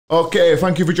Okay,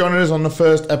 thank you for joining us on the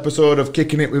first episode of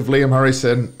Kicking It with Liam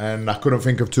Harrison, and I couldn't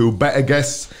think of two better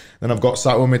guests than I've got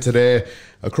sat with me today.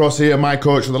 Across here, my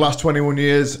coach for the last 21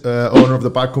 years, owner of the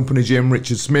Bad Company Gym,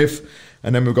 Richard Smith,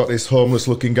 and then we've got this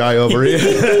homeless-looking guy over here.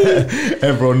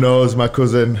 Everyone knows my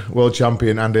cousin, world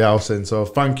champion Andy Howson. So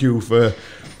thank you for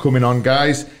coming on,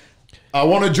 guys. I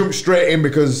want to jump straight in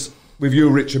because with you,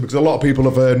 Richard, because a lot of people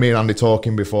have heard me and Andy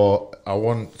talking before. I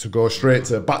want to go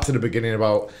back to the beginning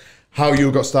about how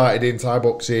you got started in Thai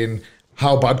boxing,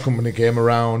 how Bad Company came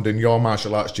around, and your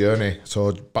martial arts journey.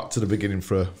 So back to the beginning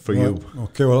for you.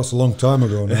 Okay, well, that's a long time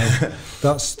ago now.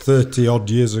 That's 30-odd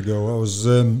years ago. I was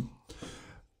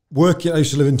working, I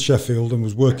used to live in Sheffield and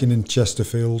was working in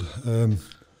Chesterfield.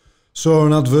 Saw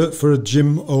an advert for a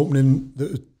gym opening.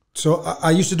 So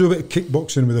I used to do a bit of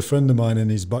kickboxing with a friend of mine in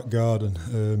his back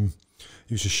garden.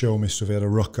 He used to show me stuff. He had a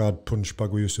rock-hard punch bag.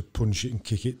 We used to punch it and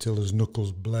kick it till his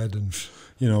knuckles bled and,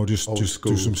 you know, just do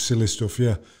some silly stuff,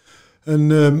 yeah.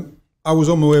 And I was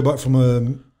on my way back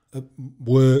from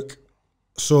work,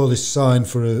 saw this sign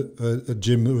for a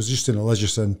gym that was just in a leisure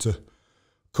centre.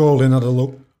 Called in, had a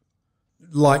look,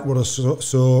 liked what I saw.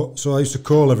 So I used to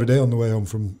call every day on the way home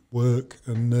from work.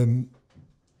 And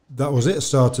that was it. I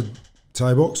started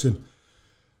Thai boxing.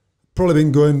 Probably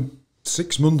been going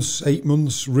 6 months, 8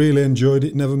 months, really enjoyed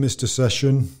it, never missed a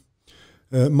session.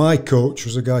 My coach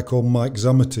was a guy called Mike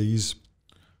Zamates,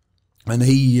 and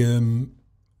he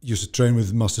used to train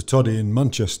with Master Toddy in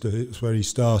Manchester. It's where he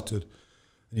started.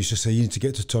 And he used to say, you need to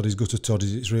get to Toddy's, go to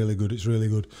Toddy's, it's really good, it's really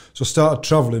good. So I started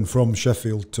travelling from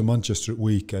Sheffield to Manchester at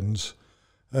weekends.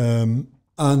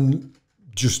 And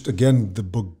just, again, the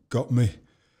bug got me.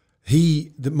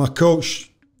 My coach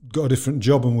got a different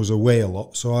job and was away a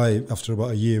lot. So I, after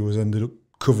about a year, ended up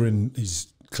covering his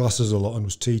classes a lot and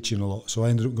was teaching a lot. So I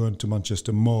ended up going to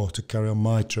Manchester more to carry on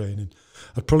my training.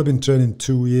 I'd probably been training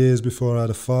 2 years before I had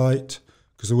a fight,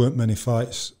 because there weren't many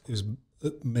fights. It was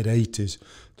mid-80s.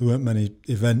 There weren't many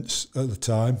events at the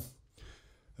time.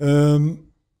 And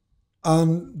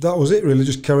that was it, really.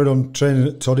 Just carried on training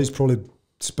at Toddy's, probably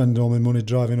spending all my money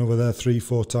driving over there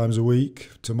 3-4 times a week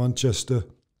to Manchester.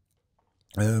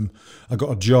 I got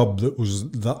a job that was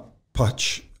that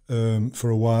patch for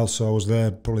a while, so I was there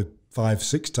probably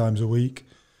 5-6 times a week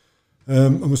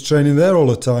and was training there all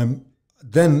the time.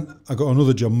 Then I got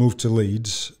another job, moved to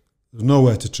Leeds. There was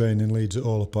nowhere to train in Leeds at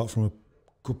all apart from a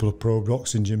couple of pro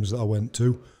boxing gyms that I went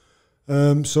to.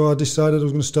 So I decided I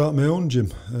was going to start my own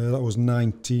gym. That was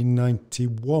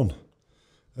 1991.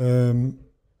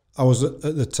 I was at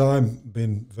the time,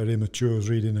 being very immature, I was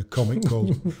reading a comic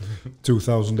called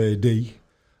 2000 AD.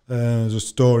 There's a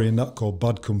story in that called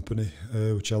Bad Company,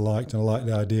 which I liked, and I liked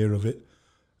the idea of it.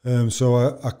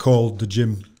 So I called the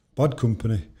gym Bad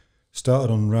Company.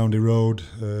 Started on Roundy Road,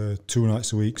 2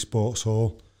 nights a week, sports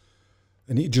hall.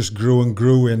 And it just grew and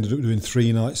grew. We ended up doing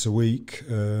 3 nights a week.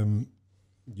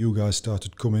 You guys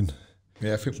started coming.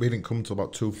 Yeah, I think we didn't come until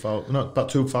about 2000. No, about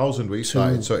 2000 we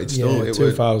started. So it's still... Yeah,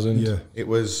 2000. It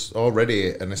was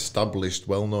already an established,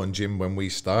 well-known gym when we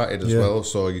started as well.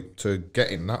 So to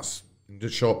get in, that's... in a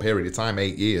short period of time,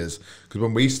 8 years, because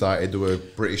when we started there were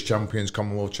British champions,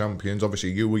 Commonwealth champions,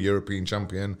 obviously you were European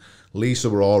champion, Lisa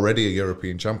were already a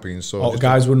European champion, so all the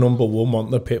guys were number 1, weren't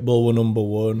the Pitbull were number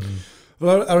 1.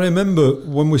 Well, I remember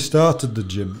when we started the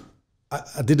gym,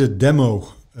 I did a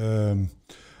demo.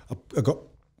 I got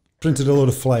printed a load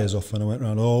of flyers off and I went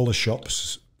around all the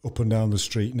shops up and down the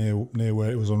street near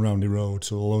where it was on Roundy Road,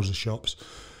 so loads of shops,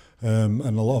 and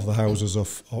a lot of the houses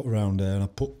off around there, and I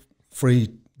put free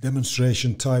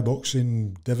demonstration Thai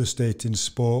boxing, devastating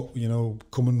sport, you know,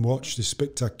 come and watch this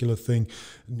spectacular thing,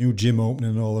 new gym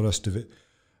opening and all the rest of it.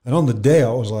 And on the day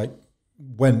I was like,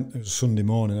 it was Sunday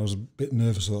morning, I was a bit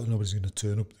nervous, I thought nobody's going to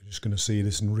turn up, they're just going to see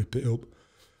this and rip it up.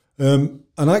 And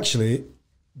actually,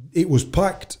 it was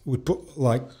packed. We put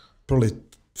like probably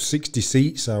 60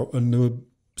 seats out and there were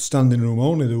standing room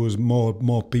only. There was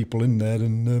more people in there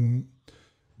than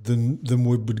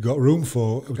we'd got room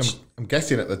for. I'm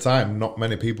guessing at the time, not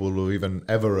many people who even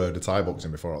ever heard of Thai boxing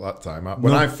before at that time.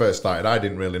 When I first started, I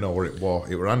didn't really know what it was.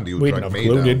 It was Andy who dragged me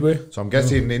down. Did we? So I'm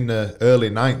guessing in the early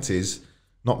 90s,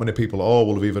 not many people at all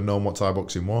will have even known what Thai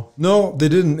boxing was. No, they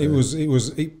didn't. It was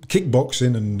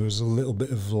kickboxing, and there was a little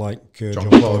bit of like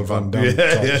John-Claude Van Damme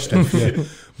type stuff. Yeah.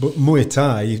 But Muay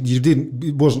Thai, you didn't.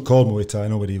 It wasn't called Muay Thai.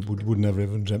 Nobody would never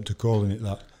even dreamt of calling it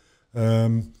that.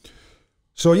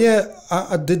 So yeah,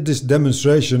 I did this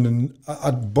demonstration, and I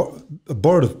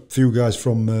borrowed a few guys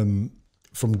from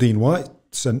Dean White.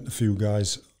 Sent a few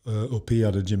guys up. He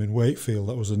had a gym in Wakefield.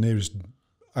 That was the nearest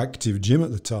active gym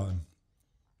at the time.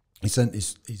 He sent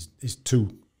his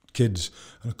two kids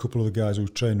and a couple of the guys who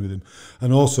trained with him.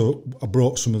 And also I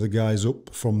brought some of the guys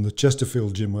up from the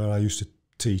Chesterfield gym where I used to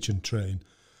teach and train.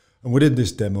 And we did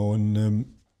this demo, and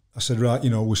I said, right,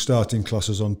 we're starting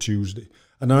classes on Tuesday.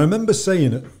 And I remember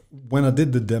saying it when I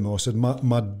did the demo, I said, my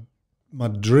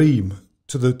dream,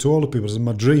 to all the people, I said,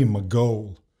 my dream, my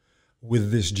goal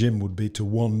with this gym would be to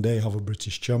one day have a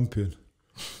British champion.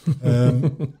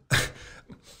 And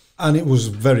it was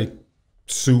very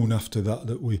soon after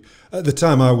that we, at the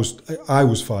time I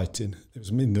was fighting. It was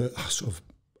in the sort of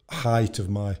height of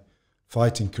my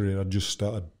fighting career. I'd just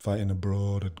started fighting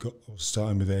abroad. I was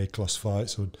starting with A-class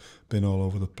fights. I'd been all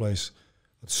over the place.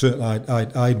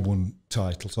 I'd won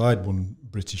titles. I'd won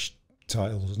British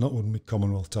titles. Not won my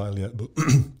Commonwealth title yet, but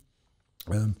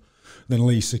then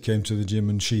Lisa came to the gym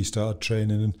and she started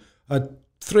training. And I had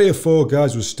 3 or 4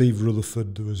 guys. There was Steve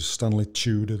Rutherford, there was Stanley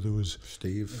Tudor, there was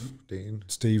Steve Dean.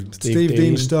 Steve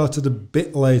Dean started a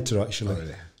bit later, actually. Oh,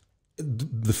 yeah.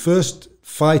 The first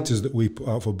fighters that we put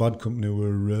out for Bad Company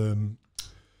were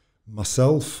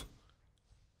myself,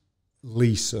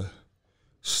 Lisa,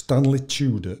 Stanley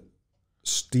Tudor,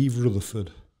 Steve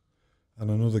Rutherford, and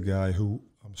another guy who,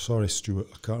 I'm sorry, Stuart,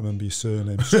 I can't remember your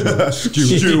surname. Stu.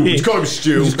 Just call him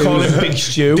Stu. Just call him Big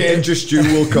Stu. Danger Stu,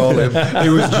 we'll call him. It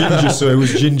was Ginger, so it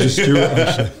was Ginger Stuart,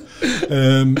 actually.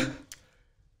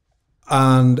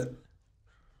 And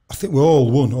I think we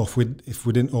all won off. If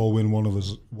we didn't all win, one of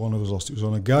us lost. It was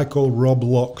on a guy called Rob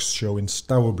Locke's show in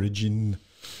Stourbridge in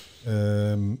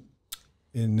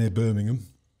near Birmingham,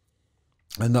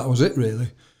 and that was it really.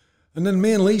 And then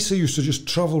me and Lisa used to just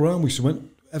travel around.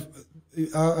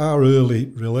 Our early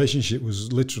relationship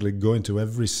was literally going to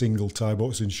every single Thai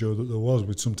boxing show that there was.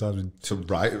 We'd sometimes it's a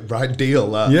right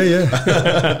deal. That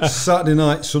yeah. Saturday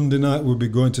night, Sunday night, we'd be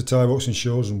going to Thai boxing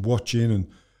shows and watching, and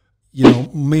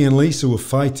me and Lisa were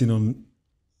fighting on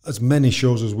as many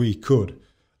shows as we could,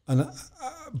 and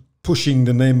pushing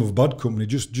the name of Bad Company,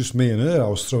 just me and her. I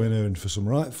was throwing her in for some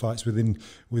right fights within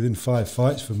 5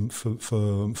 fights for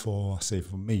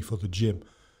the gym.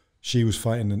 She was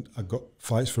fighting, and I got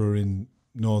fights for her in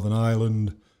Northern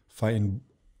Ireland, fighting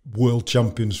world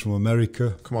champions from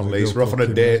America. Come on, Lisa, we're off on a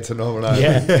date to Northern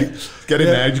Ireland. Yeah. Get in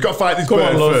there. You've got to fight this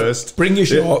bird first. Bring your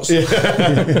shorts. Yeah.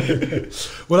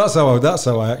 Well, that's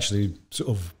how I actually sort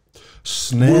of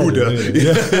snared her. Really.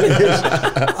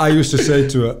 Yeah. I used to say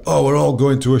to her, "Oh, we're all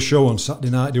going to a show on Saturday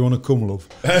night. Do you want to come, love?"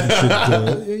 And she'd,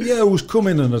 yeah, who's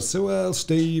coming? And I'd say, "Well,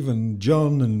 Steve and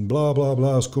John and blah blah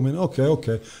blah is coming."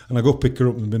 Okay. And I go pick her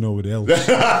up and there'd be nobody else.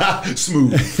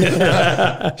 Smooth.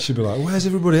 She'd be like, "Where's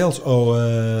everybody else?"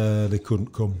 "Oh, they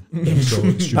couldn't come." So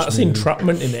it's just that's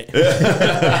entrapment, isn't it?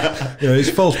 Yeah, it's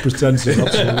false pretense.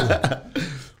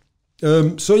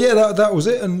 Absolutely. So yeah, that was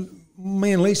it. And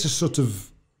me and Lisa sort of.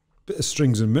 Bit of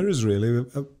strings and mirrors, really.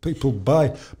 People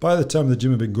by the time the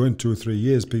gym had been going 2 or 3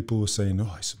 years, people were saying,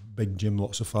 "Oh, it's a big gym,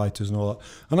 lots of fighters and all that."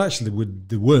 And actually,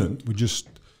 they weren't. It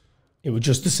was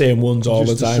just the same ones all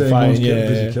the time.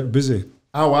 Kept busy.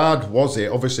 How hard was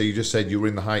it? Obviously, you just said you were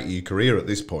in the height of your career at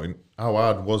this point. How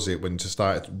hard was it when to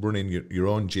start running your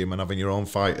own gym and having your own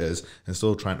fighters and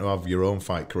still trying to have your own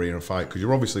fight career and fight? Because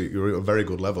you're at a very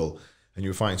good level. And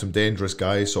you were fighting some dangerous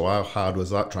guys, so how hard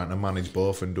was that trying to manage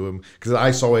both and do them? Because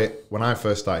I saw it when I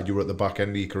first started. You were at the back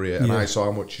end of your career, and I saw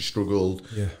how much you struggled.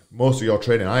 Yeah. Most of your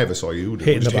training I ever saw you do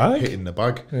hitting the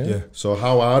bag. Yeah. So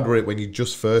how hard were it when you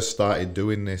just first started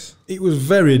doing this? It was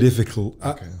very difficult.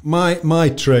 Okay. My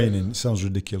training, it sounds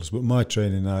ridiculous, but my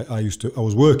training, I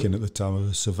was working at the time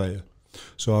as a surveyor.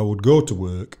 So I would go to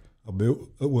work, I'd be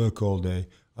at work all day.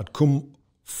 I'd come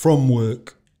from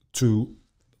work to...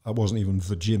 I wasn't even for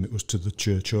the gym, it was to the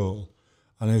church hall.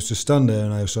 And I used to stand there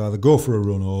and I used to either go for a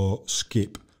run or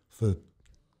skip for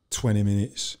 20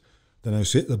 minutes. Then I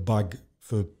used to hit the bag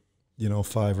for,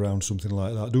 5 rounds, something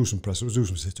like that, do some press-ups, do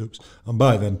some sit-ups. And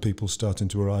by then, people starting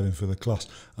to arrive in for the class.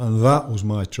 And that was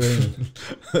my training.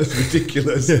 That's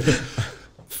ridiculous.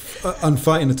 And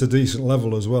fighting at a decent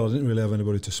level as well. I didn't really have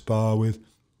anybody to spar with.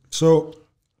 So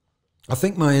I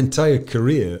think my entire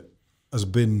career has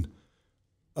been...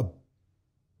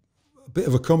 bit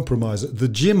of a compromise. The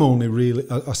gym only really,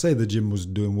 I say the gym was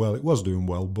doing well, it was doing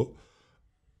well, but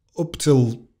up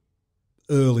till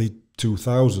early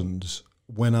 2000s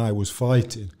when I was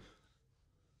fighting,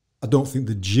 I don't think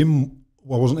the gym,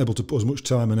 I wasn't able to put as much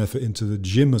time and effort into the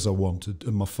gym as I wanted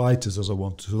and my fighters as I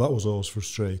wanted, so that was always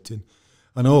frustrating.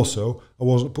 And also, I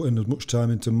wasn't putting as much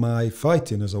time into my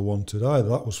fighting as I wanted either.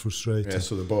 That was frustrating. Yeah,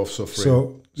 so they're both suffering.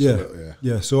 So,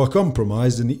 yeah. So I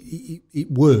compromised and it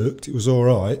worked, it was all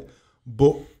right.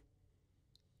 But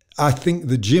I think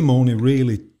the gym only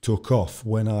really took off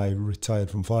when I retired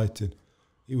from fighting.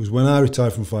 It was when I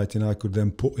retired from fighting I could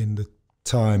then put in the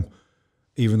time,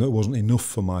 even though it wasn't enough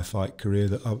for my fight career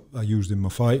that I used in my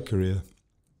fight career,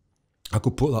 I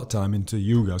could put that time into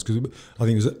you guys, because I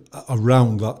think it was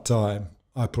around that time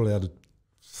I probably had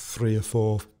 3 or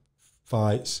 4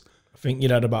 fights. I think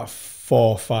you'd had about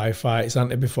 4 or 5 fights,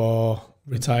 hadn't you, before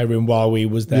retiring while we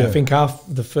was there. Yeah. I think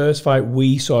the first fight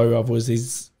we saw you of was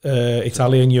his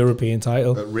Italian European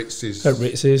title At Ritz's. at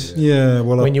Ritz's. Yeah,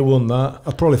 well, When you won that.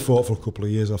 I probably fought for a couple of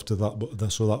years after that,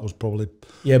 but so that was probably...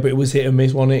 Yeah, but it was hit and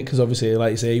miss, wasn't it? Because obviously,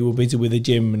 like you say, you were busy with the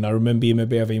gym, and I remember you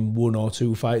maybe having 1 or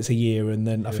 2 fights a year, and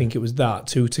then I think it was that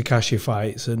 2 Takashi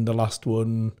fights, and the last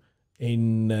one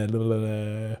in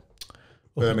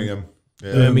Birmingham.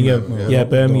 Birmingham. Yeah,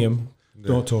 Birmingham.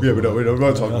 Don't talk Yeah, about we don't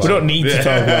talk about We don't need to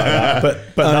talk about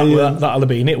that, but that'll have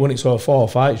been it, wouldn't it? So 4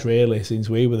 fights really since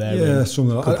we were there. Yeah,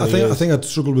 something like that. I think I'd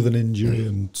struggled with an injury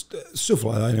and stuff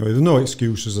like that. Anyway, there's no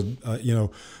excuses. You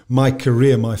know, my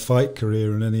career, my fight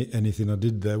career, and anything I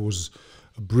did there was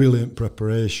a brilliant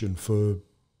preparation for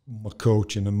my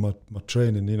coaching and my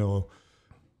training. You know,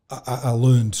 I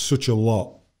learned such a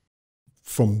lot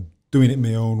from doing it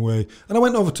my own way. And I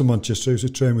went over to Manchester. I used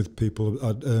to train with people.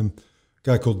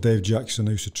 Guy called Dave Jackson.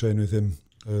 I used to train with him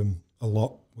a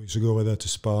lot. We used to go over there to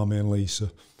spar, me and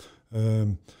Lisa.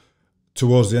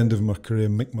 Towards the end of my career,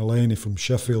 Mick Mullaney from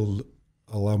Sheffield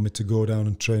allowed me to go down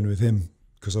and train with him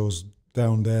because I was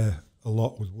down there a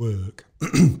lot with work.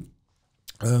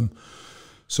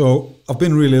 So I've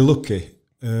been really lucky.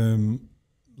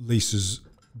 Lisa's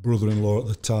brother-in-law at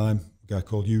the time, a guy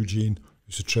called Eugene,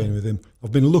 used to train with him.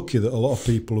 I've been lucky that a lot of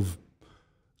people have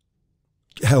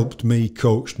helped me,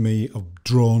 coached me. I've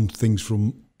drawn things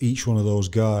from each one of those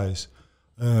guys,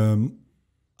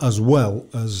 as well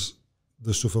as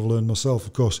the stuff I've learned myself.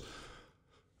 Of course,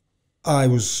 I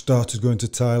started going to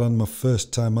Thailand. My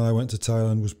first time I went to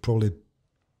Thailand was probably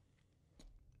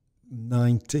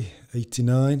 90,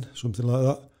 89, something like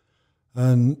that.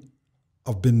 And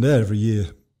I've been there every year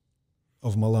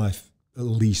of my life at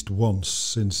least once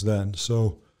since then.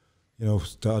 So, you know,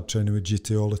 started training with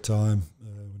GT all the time.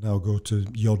 Now go to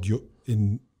Yodhyut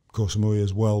in Koh Samui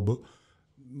as well, but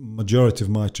majority of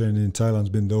my training in Thailand's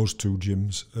been those 2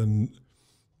 gyms, and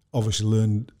obviously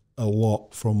learned a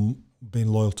lot from being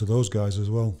loyal to those guys as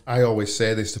well. I always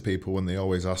say this to people when they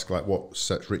always ask like what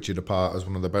sets Richard apart as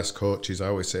one of the best coaches. I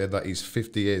always say that he's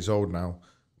 50 years old now,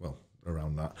 well,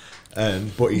 around that,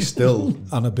 but he's still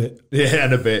And a bit. Yeah,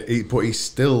 and a bit. But he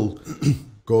still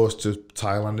goes to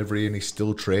Thailand every year, and he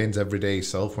still trains every day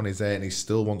himself when he's there, and he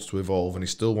still wants to evolve, and he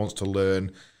still wants to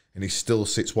learn, and he still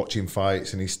sits watching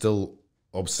fights, and he's still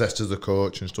obsessed as a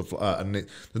coach and stuff like that. And there's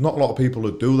not a lot of people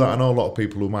who do that. I know a lot of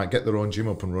people who might get their own gym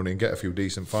up and running, get a few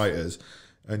decent fighters,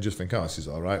 and just think, oh, this is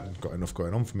all right, I've got enough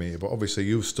going on for me. But obviously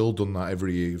you've still done that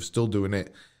every year. You're still doing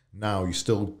it now. You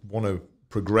still want to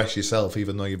progress yourself,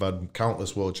 even though you've had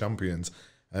countless world champions.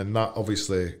 And that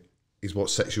obviously is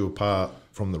what sets you apart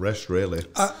from the rest, really.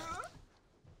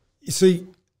 You see,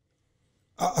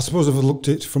 I suppose if I looked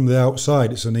at it from the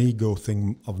outside, it's an ego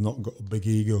thing. I've not got a big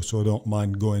ego, so I don't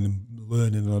mind going and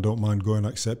learning, and I don't mind going and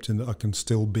accepting that I can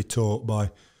still be taught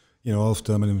by, you know,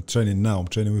 after I'm training now, I'm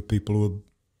training with people who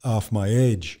are half my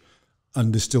age,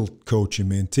 and they're still coaching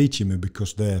me and teaching me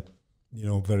because they're, you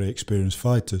know, very experienced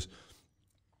fighters.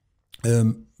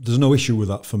 There's no issue with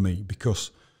that for me,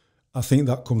 because I think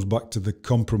that comes back to the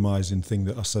compromising thing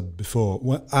that I said before.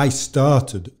 When I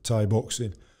started Thai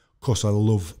boxing, of course I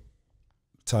love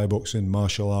Thai boxing,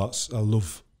 martial arts. I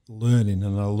love learning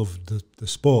and I love the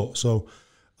sport. So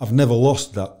I've never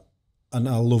lost that. And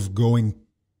I love going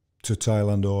to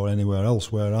Thailand or anywhere else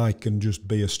where I can just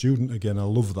be a student again. I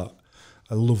love that.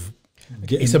 I love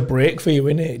getting... It's a break for you,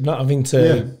 isn't it? Not having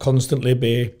to constantly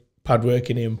be pad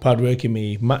working him, pad working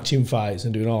me, matching fights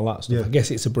and doing all that stuff. Yeah. I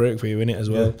guess it's a break for you, isn't it, as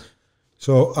well? Yeah.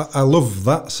 So I love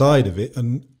that side of it,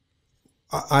 and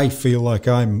I feel like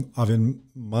I'm having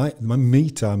my me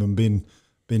time and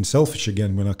being selfish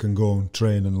again when I can go and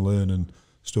train and learn and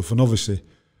stuff. And obviously,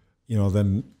 you know,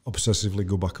 then obsessively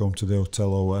go back home to the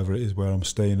hotel or whatever it is where I'm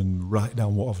staying and write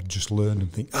down what I've just learned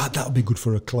and think, that'll be good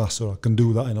for a class, or I can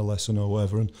do that in a lesson or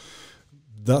whatever. And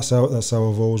that's how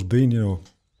I've always been, you know.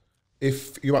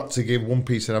 If you had to give one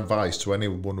piece of advice to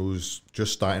anyone who's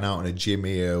just starting out in a gym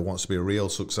here, wants to be a real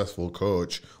successful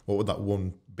coach, what would that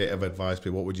one bit of advice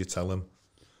be? What would you tell them?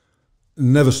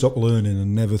 Never stop learning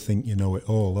and never think you know it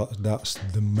all. That's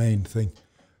the main thing.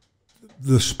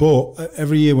 The sport,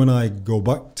 every year when I go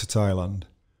back to Thailand,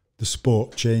 the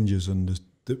sport changes, and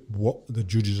what the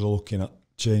judges are looking at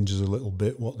changes a little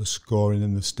bit, what the scoring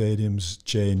in the stadiums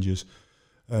changes.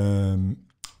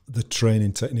 The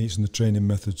training techniques and the training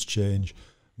methods change,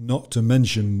 not to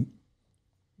mention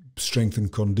strength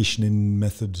and conditioning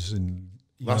methods and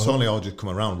That's only all just come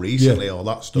around recently, all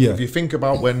that stuff. Yeah. If you think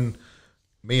about when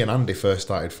me and Andy first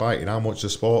started fighting, how much the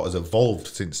sport has evolved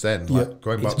since then. Like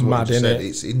going back to what you said,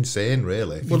 it's insane,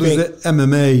 really. Well, there's the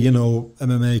MMA,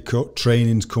 MMA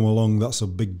training's come along. That's a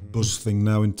big buzz thing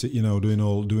now. Into doing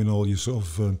all your sort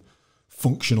of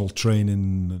functional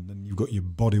training, and then you've got your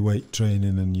body weight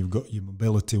training, and you've got your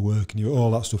mobility work, and all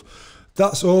that stuff.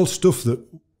 That's all stuff that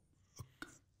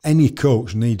any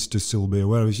coach needs to still be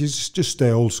aware of. You just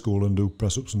stay old school and do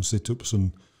press ups and sit ups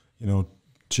and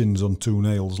chins on 2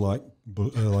 nails like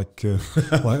Rocky,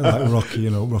 Rocky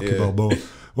Balboa,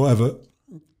 whatever.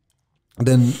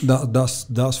 Then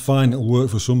that's fine. It'll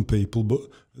work for some people, but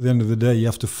at the end of the day, you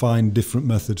have to find different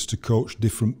methods to coach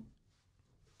different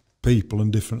people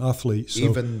and different athletes. So,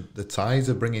 even the Thais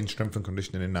are bringing strength and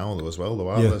conditioning in now, though, as well. Though,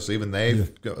 aren't they? So even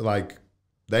they've got,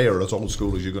 they are as old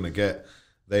school as you're going to get.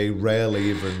 They rarely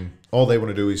even. All they want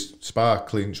to do is spar,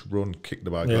 clinch, run, kick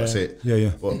the bag. That's it.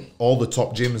 Yeah. But all the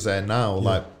top gyms there now,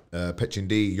 like Pitching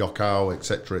D, Yokkao,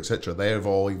 etc., they have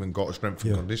all even got strength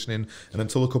and conditioning. And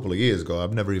until a couple of years ago,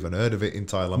 I've never even heard of it in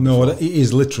Thailand. No, before. it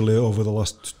is literally over the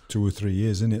last 2 or 3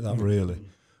 years, isn't it? That really.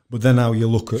 But then now you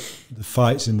look at the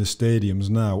fights in the stadiums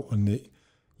now, and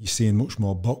you're seeing much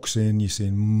more boxing. You're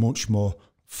seeing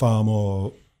far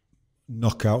more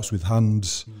knockouts with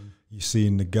hands. You're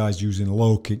seeing the guys using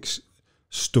low kicks,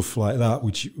 stuff like that,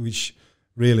 which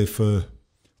really for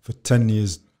 10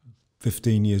 years,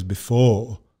 15 years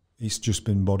before, it's just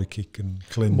been body kick and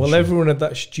clinch. Well, everyone had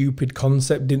that stupid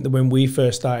concept, didn't they, when we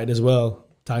first started as well?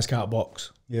 Thais can't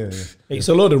box. Yeah. It's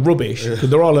a load of rubbish because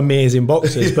they're all amazing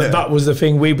boxers, but that was the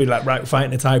thing. We'd be like, right,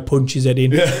 fighting a Thai, punch his head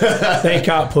in. They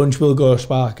can't punch, we'll go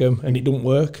spark them, and it don't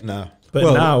work. No.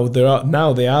 But now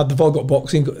they've all got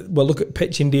boxing. Well, look at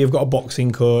Pitching D, have got a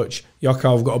boxing coach.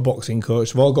 Yokkao have got a boxing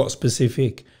coach. They've all got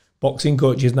specific boxing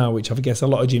coaches now, which I guess a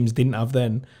lot of gyms didn't have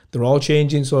then. They're all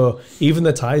changing, so even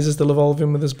the Thais are still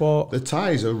evolving with the sport. The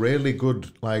Thais are really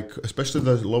good, especially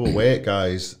the lower weight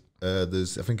guys. I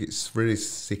think it's really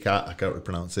Sikat, I can't really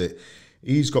pronounce it.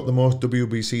 He's got the most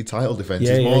WBC title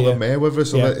defences, more than Mayweather,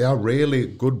 so they are really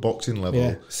good boxing level.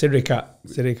 Yeah,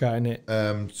 Sirikat in it.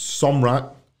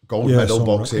 Somrak, gold medal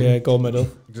boxing. Yeah, gold medal.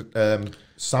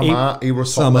 Samart, he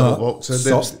was top level boxer.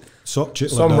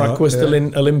 Somrak was still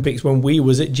in Olympics when we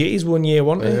was at G's one year,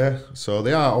 wasn't he? Yeah, so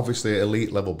they are obviously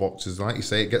elite level boxers. Like you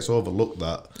say, it gets overlooked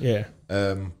that. Yeah.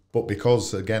 But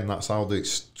because, again, that's how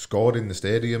it's scored in the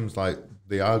stadiums,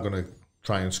 they are going to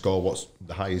try and score what's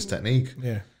the highest technique.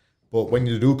 Yeah. But when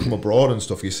you do come abroad and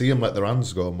stuff, you see them let their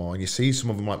hands go more, and you see some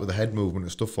of them with the head movement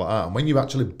and stuff like that. And when you're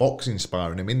actually boxing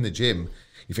sparring them in the gym,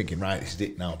 you're thinking, right, this is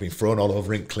it now. I've been thrown all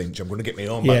over in clinch. I'm going to get my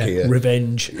own back here.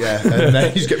 Revenge. Yeah, and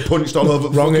then he's get punched all over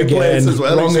Wrong again. Place as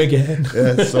well. Wrong again.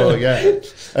 Yeah, so yeah.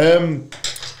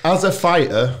 As a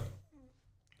fighter,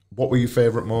 what were your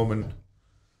favourite moment?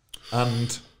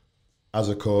 And as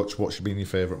a coach, what should be your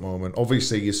favourite moment?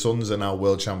 Obviously, your sons are now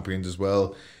world champions as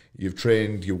well. You've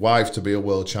trained your wife to be a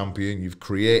world champion. You've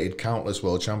created countless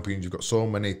world champions. You've got so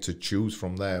many to choose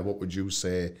from there. What would you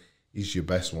say is your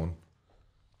best one?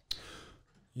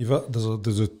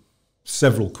 There's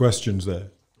several questions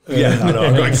there. Yeah, I know.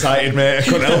 I got excited, mate. I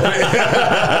couldn't help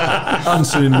it.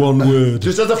 Answer in one word.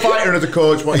 Just as a fighter and as a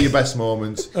coach, what are your best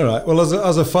moments? All right. Well,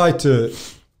 as a fighter,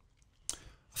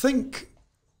 I think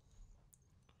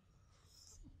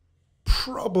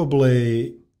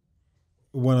probably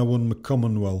when I won my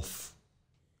Commonwealth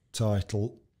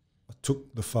title, I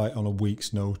took the fight on a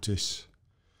week's notice.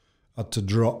 I had to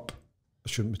drop, I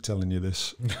shouldn't be telling you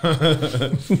this,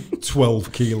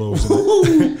 12 kilos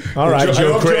in it. All right,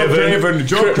 Joe Craven.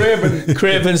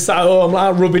 Craven sat home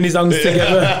like rubbing his hands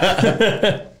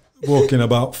together. Walking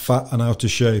about fat and out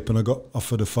of shape, and I got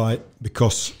offered a fight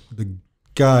because the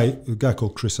guy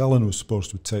called Chris Allen was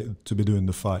supposed to be doing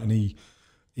the fight, and he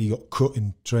got cut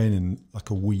in training like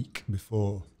a week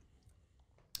before,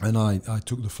 and I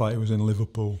took the fight. It was in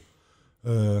Liverpool,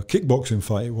 kickboxing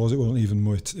fight. It wasn't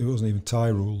even Thai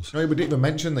rules. No, we didn't even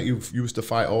mention that you used to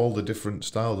fight all the different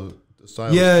styles.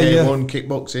 K1,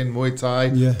 kickboxing, Muay Thai,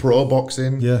 yeah. pro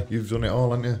boxing. Yeah, you've done it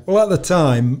all, haven't you? Well, at the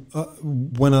time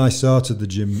when I started the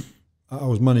gym, I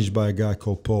was managed by a guy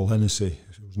called Paul Hennessy,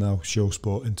 who's now Show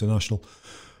Sport International.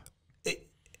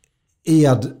 He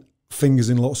had fingers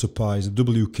in lots of pies. The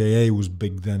WKA was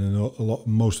big then, and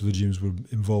most of the gyms were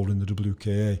involved in the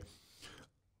WKA.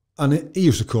 And he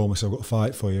used to call me, say, I've got a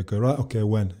fight for you. I go, right, okay,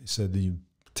 when? He said the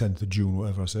 10th of June,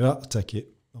 whatever. I said, I'll take it.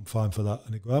 I'm fine for that.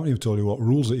 And he go, I haven't even told you what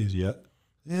rules it is yet.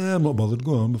 Yeah, I'm not bothered.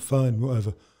 Go on, I'm fine,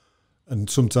 whatever. And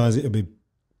sometimes it'll be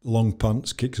long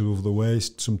pants, kicks above the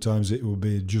waist. Sometimes it will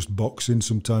be just boxing.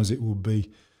 Sometimes it will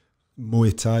be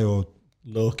Muay Thai or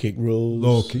Low kick rules.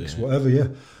 Low kicks, whatever, yeah.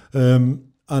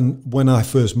 And when I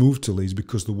first moved to Leeds,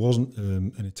 because there wasn't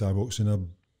any Thai boxing, I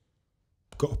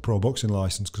got a pro boxing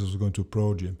licence because I was going to a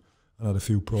pro gym and had a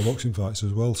few pro boxing fights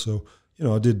as well. So, you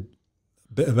know, I did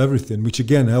a bit of everything, which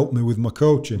again helped me with my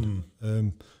coaching,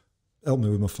 helped me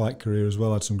with my fight career as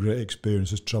well. I had some great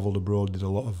experiences, travelled abroad, did a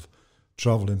lot of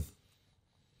travelling.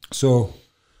 So,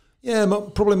 yeah,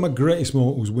 probably my greatest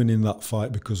moment was winning that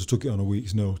fight because I took it on a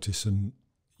week's notice and,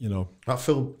 you know. That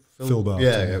Phil Barton.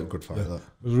 Yeah, good fight, that. It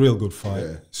was a real good fight.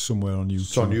 Yeah. Somewhere on YouTube.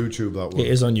 It's on YouTube, that one. It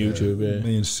is on YouTube, yeah.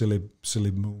 Me and silly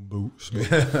moon boots.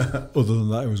 But other than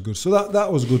that, it was good. So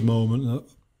that was a good moment.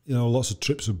 You know, lots of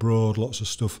trips abroad, lots of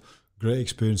stuff, great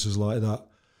experiences like that.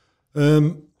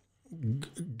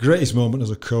 Greatest moment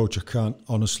as a coach, I can't,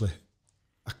 honestly,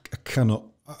 I cannot,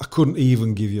 I couldn't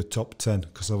even give you a top 10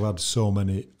 because I've had so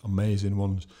many amazing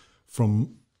ones.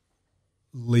 From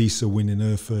Lisa winning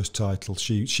her first title,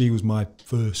 she was my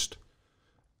first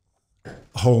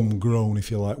homegrown,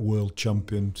 if you like, world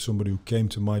champion, somebody who came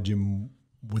to my gym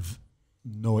with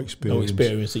no experience. No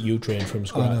experience that you trained from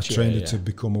scratch. And I trained her to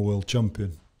become a world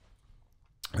champion.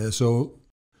 So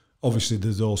obviously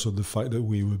there's also the fact that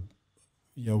we were,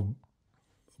 you know,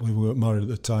 we weren't married at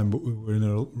the time, but we were in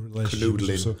a relationship.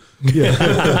 Canoodling. So, yeah.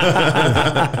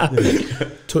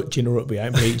 Touching her up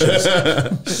behind bleachers.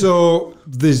 So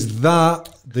there's that.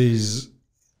 There's,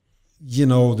 you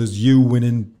know, there's you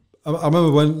winning. I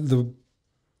remember when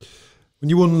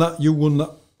you won that.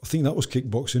 I think that was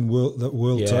kickboxing world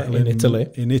title in Italy.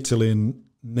 In Italy, in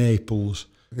Naples.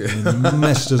 Yeah. He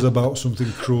messed us about something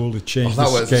cruel. He changed the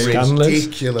scales.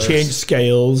 Ridiculous. Changed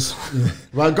scales. Yeah.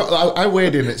 Well, I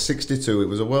weighed in at 62. It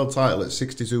was a world title at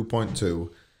 62.2.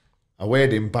 I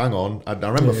weighed in bang on. I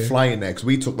remember flying there because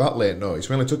we took that late notice.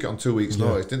 We only took it on 2 weeks'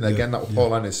 notice, didn't they? Again, that was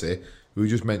Paul Hennessy, who you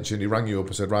just mentioned. He rang you up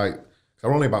and said, right, I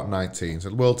was only about 19.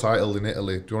 Said, world title in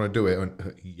Italy. Do you want to do it? I went,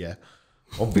 yeah,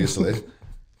 obviously.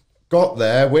 Got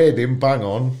there, weighed in, bang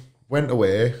on. Went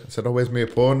away. I said, oh, where's my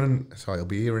opponent? So he'll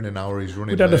be here in an hour. He's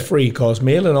running. We'd had a 3-course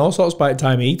meal and all sorts by the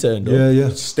time he turned up. Yeah.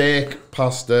 Steak,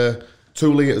 pasta,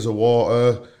 2 litres of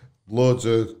water, loads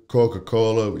of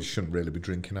Coca-Cola, which you shouldn't really be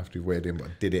drinking after you've weighed in, but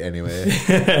I did it anyway.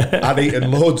 I'd eaten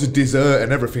loads of dessert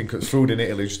and everything because food in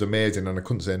Italy is just amazing and I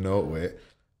couldn't say no to it.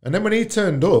 And then when he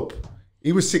turned up,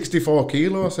 he was 64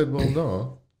 kilo. I said, well,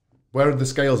 no. Where are the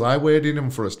scales I weighed in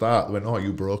him for a start? They went, oh,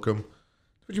 you broke them.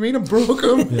 What do you mean I broke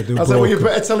him? I said, well, you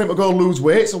better tell him to go lose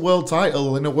weight. It's a world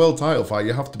title. In a world title fight,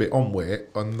 you have to be on weight,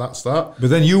 and that's that. But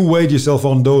then you weighed yourself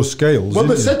on those scales. Well,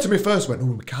 they said to me first, oh,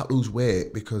 we can't lose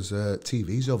weight because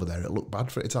TV's over there. It'll look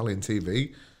bad for Italian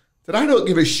TV. Said, I don't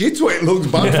give a shit what it looks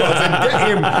bad for. I said, get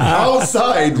him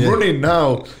outside running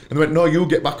now. And they went, no, you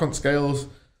get back on scales.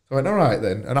 I went, all right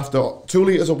then. And after 2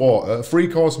 litres of water, a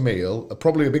 3-course meal,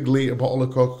 probably a big litre bottle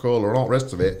of Coca-Cola and all the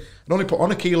rest of it, and only put on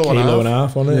a kilo and a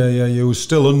half on it. Yeah, you were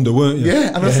still under, weren't you?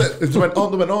 Yeah, and I said, they went, oh,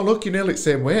 look, you're nearly the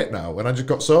same weight now. And I just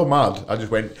got so mad, I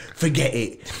just went, forget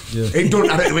it. Yeah. I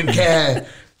don't even care.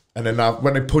 And then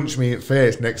when they punched me in the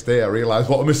face next day, I realised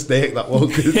what a mistake that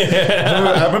was.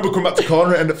 I remember coming back to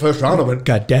corner and the first round, I went,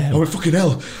 God damn. I went, fucking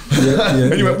hell.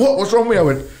 And you went, what's wrong with you? I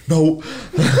went, no.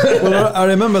 Well, I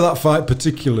remember that fight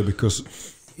particularly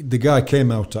because the guy came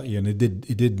out at you and he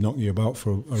did knock you about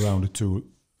for a round or two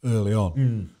early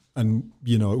on. And,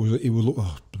 you know, it would look,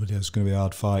 oh, it's going to be a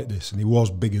hard fight, this. And he was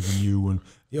bigger than you and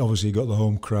he obviously got the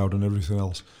home crowd and everything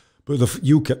else. But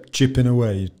you kept chipping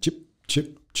away,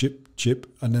 chip,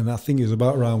 and then I think it was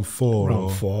about round 4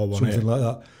 or something like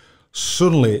that.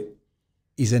 Suddenly,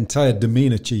 his entire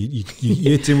demeanour changed. You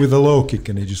hit him with a low kick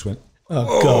and he just went,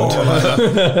 oh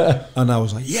God. And I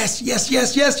was like, yes.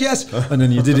 And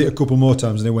then you did it a couple more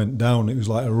times and it went down. It was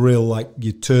like a real, like,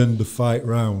 you turned the fight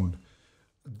round.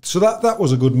 So that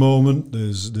was a good moment.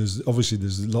 There's obviously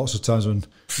lots of times when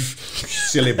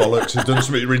silly bollocks has done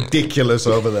something ridiculous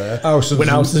over there. When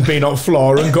Howson's been on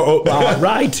floor and got up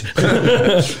right,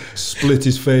 split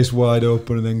his face wide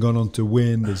open and then gone on to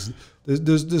win.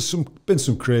 There's been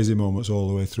some crazy moments all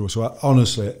the way through. So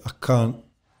honestly, I can't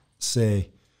say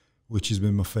which has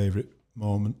been my favourite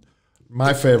moment.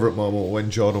 My favourite moment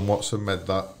when Jordan Watson made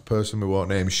that person we won't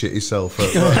name shit himself.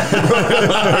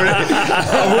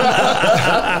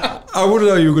 I wouldn't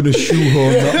know you were going to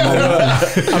shoehorn that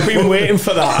moment. I've been waiting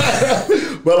for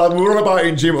that. Well, we were on about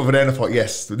in gym over there and I thought,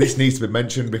 yes, this needs to be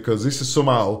mentioned because this has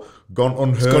somehow gone unheard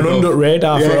of. It's gone under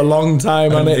radar for a long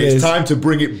time, and it's time to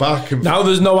bring it back. And now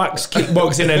there's no axe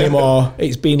kickboxing anymore.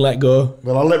 It's been let go.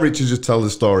 Well, I'll let Richard just tell the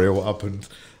story of what happened.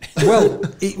 Well,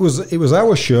 it was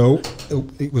our show.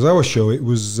 It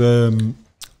was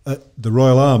at the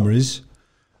Royal Armouries,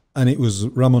 and it was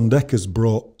Ramon Decker's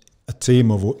brought a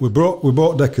team of we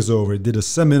brought Deckers over. He did a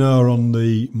seminar on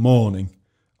the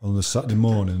Saturday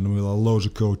morning, and loads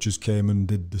of coaches came and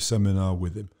did the seminar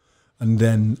with him, and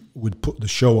then we'd put the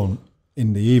show on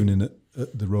in the evening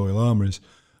at the Royal Armouries,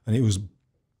 and it was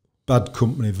Bad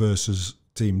Company versus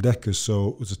Team Deckers. So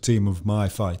it was a team of my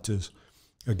fighters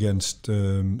against. So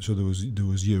there was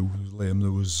you, Liam.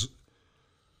 There was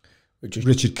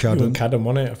Richard Cadden. Cadden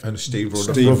won it. And Steve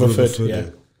Rutherford. Yeah.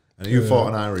 And you fought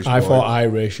an Irish boy. I fought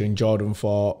Irish, and Jordan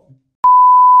fought.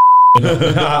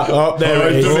 Oh, there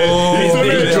it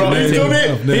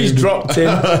is. He's dropped him.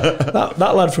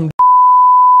 That lad from.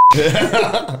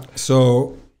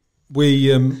 So we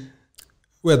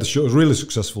had the show. It was a really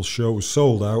successful show. It was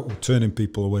sold out. We were turning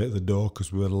people away at the door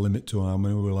because we had a limit to how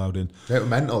many we were allowed in. It's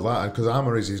mental that, because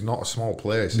Armouries is not a small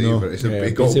place No. either. It's a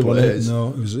big old place. No,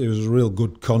 it was a real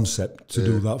good concept to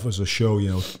do that as a show,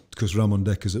 because Ramon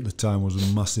Deckers at the time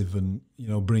was massive, and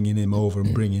bringing him over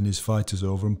and bringing his fighters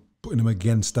over and putting them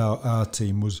against our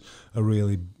team was a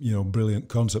really brilliant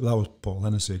concept. That was Paul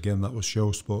Hennessy again. That was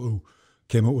Showsport who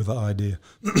came up with that idea,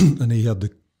 and he had the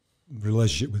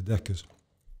relationship with Deckers.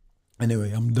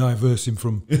 Anyway, I'm diversing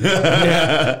from.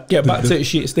 Get back to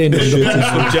shit. Staying on the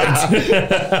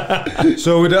subject.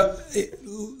 So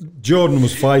Jordan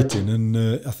was fighting, and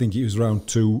I think it was round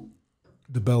 2.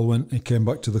 The bell went. He came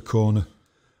back to the corner,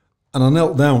 and I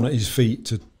knelt down at his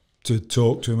feet to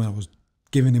talk to him. I was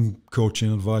giving him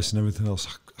coaching advice and everything else.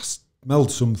 I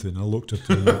smelled something. I looked at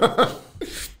him.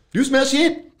 You smell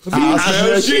shit.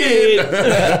 I smell shit.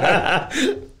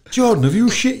 Jordan, have you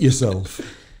shit yourself?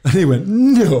 And he went,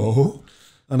 no.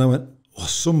 And I went, oh,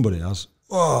 somebody has.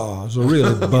 Oh, it was a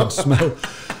really bad smell.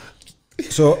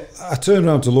 So I turned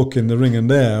around to look in the ring, and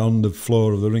there on the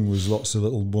floor of the ring was lots of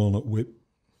little walnut whip,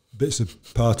 bits of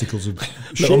particles of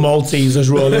shit. Little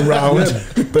Maltesers rolling round.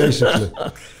 Yeah, basically.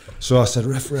 So I said,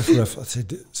 ref. I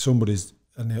said, somebody's,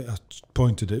 and I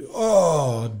pointed it.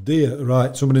 Oh, dear.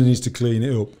 Right, somebody needs to clean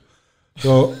it up.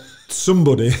 So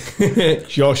somebody.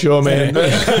 It's your show, mate.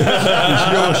 It's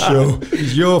your show.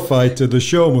 It's your fighter. The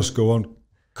show must go on.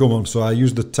 Come on. So I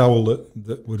used the towel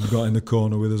that we'd got in the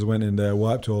corner with us, went in there,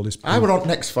 wiped all this. I were on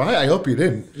next fight. I hope you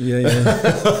didn't. Yeah.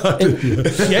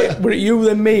 Yeah, but you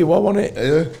than me. What won it?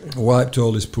 Yeah. Wiped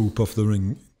all this poop off the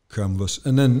ring canvas.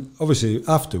 And then, obviously,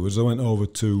 afterwards, I went over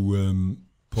to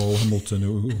Paul Hamilton,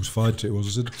 whose fight it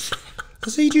was. I said,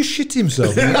 has he just shit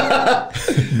himself?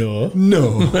 No.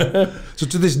 So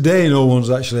to this day, no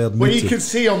one's actually admitted. Well, you can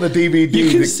see on the DVD.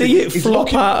 You can see it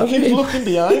flop out of He's him. looking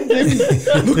behind him,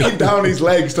 looking down his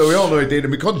legs. So we all know he did.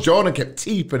 And because Jordan kept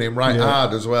teeping him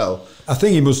hard as well. I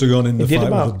think he must have gone in the fight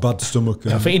about- with a bad stomach.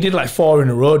 I think he did like 4 in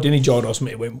a row, didn't he, Jordan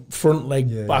Smith? He went front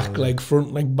leg, back leg,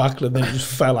 front leg, back leg, then it just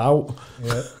fell out.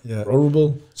 Yeah.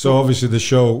 Horrible. So obviously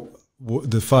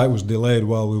the fight was delayed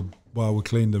while we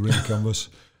cleaned the ring canvas.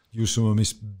 Used some of my.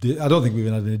 I don't think we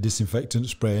even had any disinfectant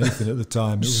spray, anything at the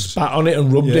time. It was Spat on it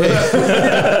and rubbed it.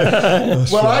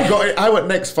 Well, I went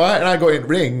next fight and I got in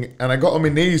ring and I got on my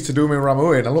knees to do my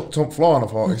Ramu and I looked on the floor and I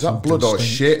thought, is that blood or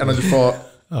shit? And I just thought,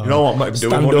 you know what, I'm not even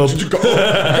doing Stand one. up. Just go,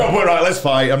 right, let's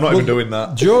fight. I'm not even doing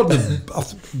that. Jordan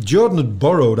had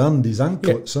borrowed Andy's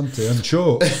anklets, hadn't he? And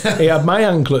shorts. He had my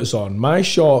anklets on, my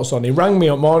shorts on. He rang me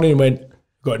up morning and went,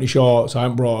 got any shorts? I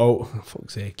haven't brought out. Oh,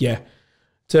 fuck's sake, yeah.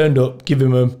 Turned up, give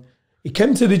him them. He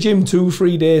came to the gym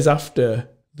 2-3 days after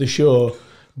the show,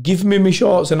 give me my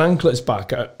shorts and anklets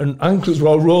back. And anklets were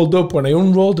all rolled up. When I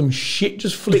unrolled them, shit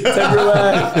just flicked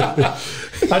everywhere.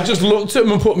 I just looked at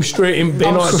them and put them straight in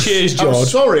bin. Cheers, I'm George.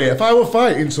 sorry, if I were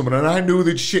fighting someone and I knew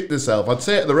they'd shit themselves, I'd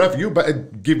say to the ref, you better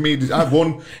give me, I've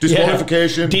won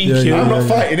disqualification. DQ. I'm not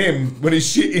fighting him when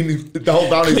he's shitting the whole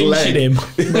down his leg. Clinching him.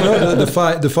 No,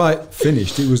 the fight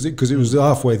finished. It was because it was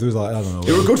halfway through. Like, I don't know.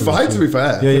 It was a good fight, to be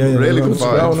fair. Yeah. Really good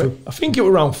fight. I think it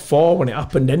was round 4 when it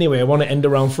happened anyway. I want to end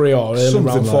around 3 or early Something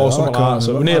round like 4, that. something I can't like that.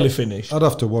 So we're remember. nearly finished. I'd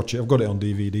have to watch it. I've got it on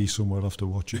DVD somewhere. I'd have to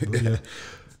watch it. But yeah.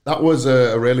 That was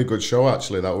a really good show,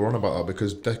 actually, that we're on about that,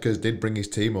 because Deckers did bring his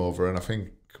team over, and I think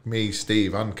me,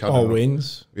 Steve, and Cadden. All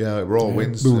wins. Yeah, we're all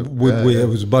wins. It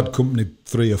was a Bad Company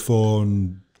 3 or 4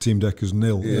 and Team Deckers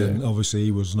 0. Yeah. And obviously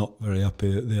he was not very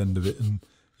happy at the end of it. And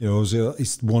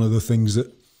it's one of the things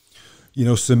that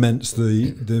cements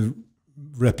the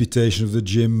reputation of the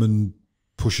gym and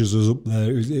pushes us up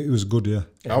there. It was good, yeah.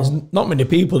 There's not many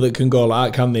people that can go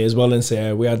like that, can they, as well, and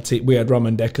say we had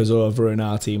Ramon Deckers over and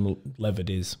our team levered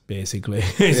his, basically.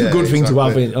 It's a good thing to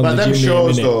have on like the them gym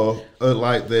shows, name, though,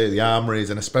 like the armories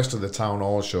and especially the town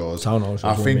hall shows. Town hall shows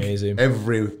I were think amazing.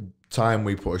 every time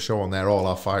we put a show on there, all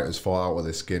our fighters fought out with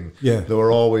their skin. Yeah. They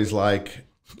were always like...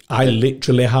 I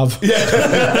literally have.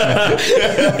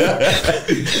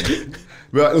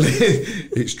 Well,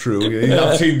 it's true.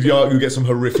 I've seen you get some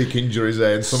horrific injuries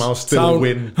there and somehow still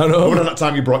win. I know. But at that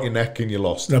time you broke your neck and you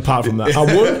lost. And apart from that,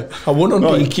 I won on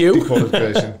DQ.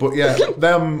 Disqualification. But yeah,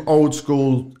 them old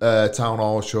school town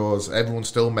hall shows, everyone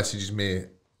still messages me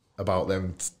about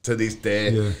them to this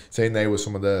day, saying they were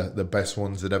some of the best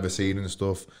ones they'd ever seen and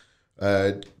stuff.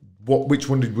 Which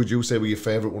one would you say were your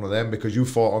favourite one of them? Because you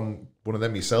fought on one of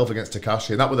them yourself against Takashi,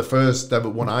 and that was the first ever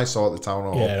one I saw at the town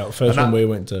hall. Yeah, that first one we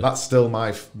went to. That's still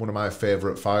one of my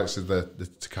favourite fights, is the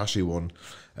Takashi one.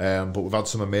 But we've had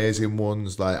some amazing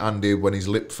ones, like Andy when his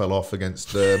lip fell off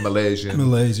against the Malaysian.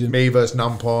 Me versus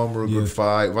Nampon were a good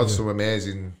fight. We've had some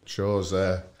amazing shows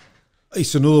there.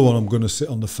 It's another one I'm going to sit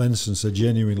on the fence and say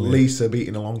genuinely. Lisa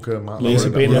beating Alonka. Lisa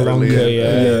beating Alonka,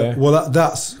 yeah. Well,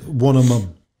 that's one of my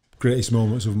greatest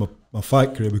moments of my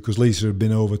fight career, because Lisa had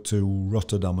been over to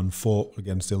Rotterdam and fought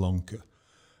against Ilonka.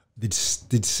 They'd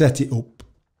set it up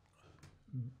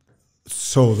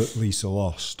so that Lisa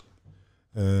lost.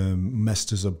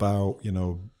 Messed us about,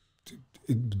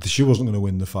 she wasn't going to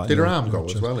win the fight. Did her arm go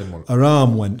as well in one? Her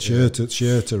arm went, she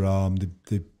hurt her arm.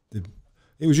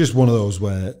 It was just one of those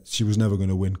where she was never going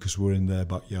to win because we were in their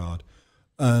backyard.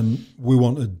 And we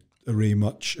wanted a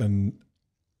rematch and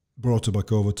brought her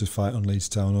back over to fight on Leeds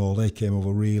Town Hall. They came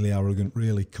over really arrogant,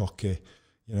 really cocky.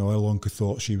 Ilonka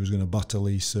thought she was going to batter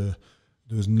Lisa.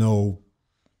 There was no...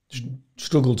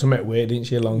 Struggled to make weight, didn't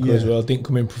she, Ilonka, as well? Didn't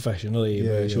come in professionally,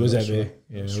 but she was heavy. Right.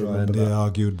 Yeah, I remember that. They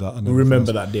argued that. I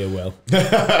remember that day well.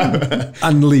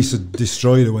 And Lisa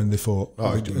destroyed her when they fought.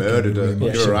 Oh, she murdered her.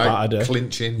 Yeah, You're right. Her.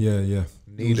 Clinching. Yeah.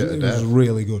 It was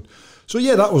really good. So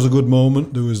yeah, that was a good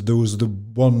moment. There was the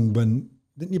one when,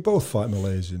 didn't you both fight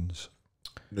Malaysians?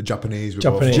 The Japanese.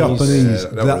 Japanese.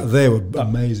 They were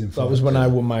amazing. That was when I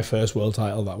won my first world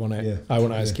title. That one. I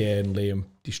won ISK and Liam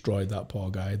destroyed that poor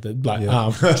guy. The black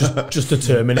arm, just a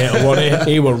Terminator. Wasn't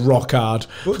he? He was rock hard.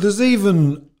 But there's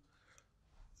even.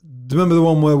 Do you remember the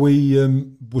one where we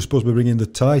were supposed to be bringing the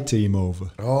Thai team over?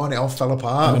 Oh, and it all fell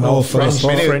apart. And all French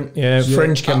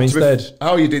came instead.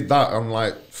 How you did that on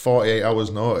like 48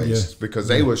 hours notice? Because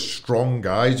they were strong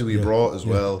guys who he brought as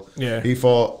well. Yeah. He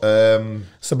fought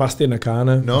Sebastian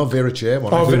Akana. No, Vera Che.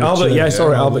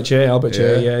 Albert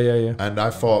Che. Yeah. And I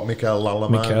fought Mikel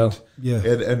Lallemand. Yeah.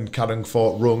 And Karen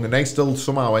fought Rung, and they still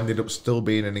somehow ended up still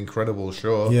being an incredible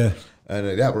show. Yeah.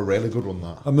 And that were a really good one.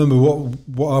 That I remember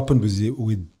what happened was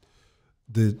with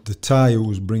the Thai who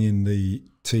was bringing the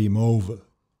team over.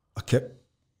 I kept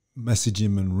messaging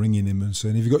him and ringing him and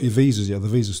saying, "Have you got your visas yet?" The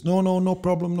visas, no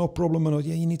problem. And I was,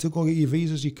 you need to go get your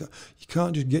visas. You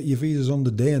can't just get your visas on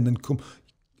the day and then come.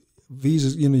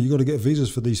 Visas, you got to get visas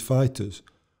for these fighters.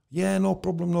 Yeah, no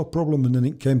problem. And then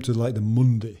it came to like the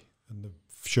Monday and the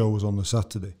show was on the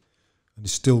Saturday and he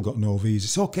still got no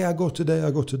visas. It's okay, I go today.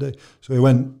 So he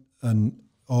went and,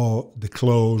 they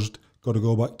closed, got to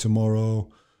go back tomorrow.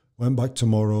 Went back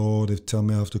tomorrow, they tell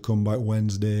me I have to come back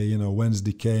Wednesday.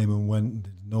 Wednesday came and went,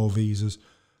 no visas.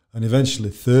 And eventually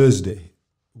Thursday,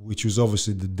 which was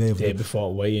obviously the day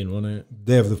before weigh-in, wasn't it?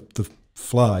 Day of the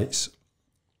flights.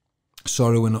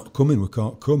 Sorry, we're not coming, we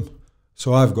can't come.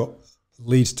 So I've got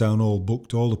Leeds Town all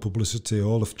booked, all the publicity,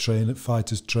 all the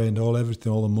fighters trained,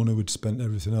 everything, all the money we'd spent,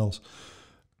 everything else.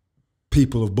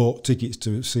 People have bought tickets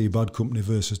to see Bad Company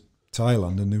versus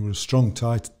Thailand, and they were a strong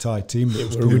Thai team.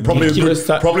 Probably a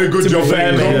good job for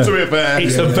him, to be fair.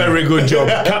 It's a very good job.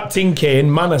 Captain Kane,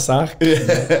 Manasak.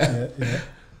 Yeah.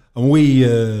 And we,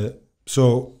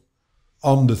 so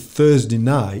on the Thursday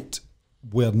night,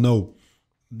 we had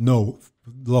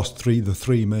lost the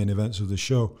three main events of the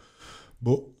show.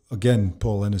 But again,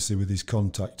 Paul Hennessy with his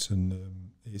contacts,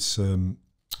 and it's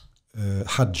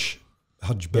Haj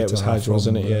it was Haj,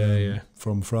 wasn't it? Yeah.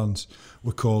 From France.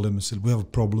 We called him and said, we have a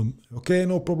problem. Okay,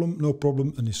 no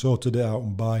problem. And he sorted it out.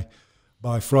 And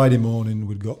by Friday morning,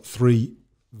 we'd got 3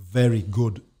 very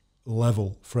good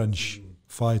level French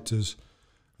fighters.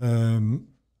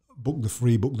 Booked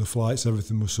the flights,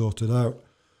 everything was sorted out.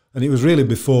 And it was really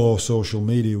before social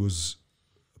media was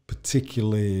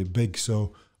particularly big.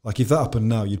 So, like, if that happened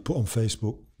now, you'd put on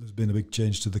Facebook, there's been a big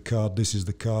change to the card. This is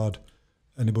the card.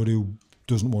 Anybody who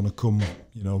doesn't want to come,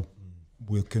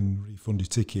 we can refund your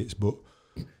tickets, but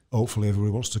hopefully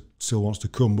everybody still wants to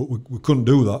come. But we couldn't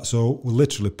do that, so we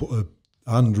literally put a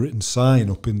handwritten sign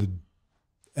up in the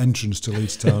entrance to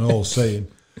Leeds Town Hall saying,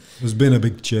 there's been a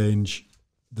big change,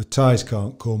 the Thais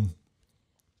can't come.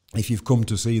 If you've come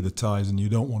to see the Thais and you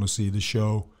don't want to see the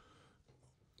show,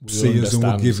 see us and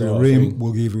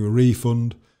we'll give you a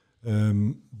refund.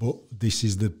 But this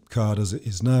is the card as it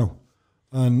is now.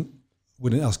 And we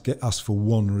didn't ask for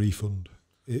one refund.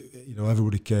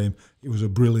 Everybody came. It was a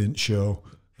brilliant show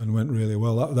and went really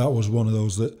well. That was one of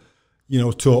those that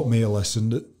taught me a lesson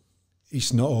that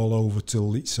it's not all over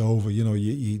till it's over.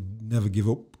 You never give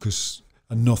up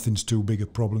and nothing's too big a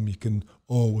problem. You can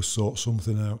always sort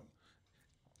something out.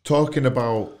 Talking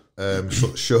about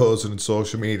shows and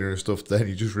social media and stuff, then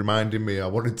you just reminded me, I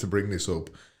wanted to bring this up,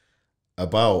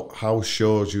 about how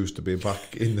shows used to be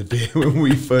back in the day when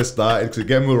we first started. Because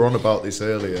again, we were on about this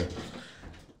earlier.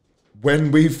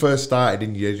 When we first started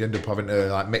in years, you end up having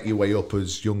to make your way up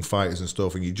as young fighters and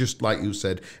stuff, and you just, like you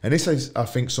said, and this is, I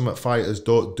think, some fighters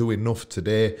don't do enough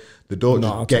today. They don't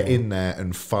just get in there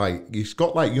and fight. You've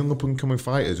got young up and coming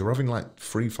fighters who are having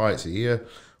 3 fights a year.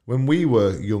 When we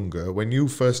were younger, when you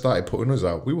first started putting us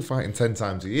out, we were fighting 10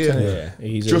 times a year,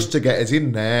 just to get us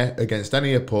in there against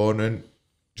any opponent,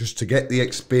 just to get the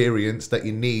experience that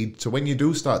you need. So when you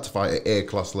do start to fight at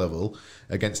A-class level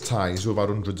against Thais who have had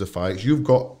hundreds of fights,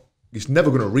 it's never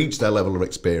going to reach their level of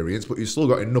experience, but you've still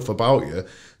got enough about you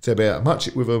to be able to match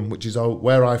it with them, which is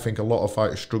where I think a lot of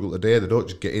fighters struggle today. They don't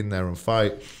just get in there and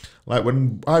fight. Like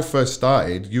when I first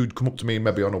started, you'd come up to me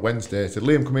maybe on a Wednesday and say,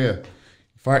 Liam, come here.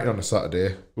 Fighting on a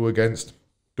Saturday. Who against?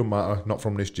 Doesn't matter. Not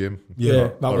from this gym.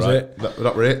 Yeah, that was it.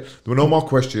 That was it. There were no more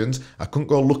questions. I couldn't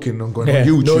go looking and going on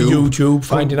YouTube. No YouTube,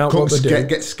 finding out what they're doing.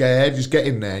 Get scared. Just get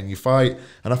in there and you fight.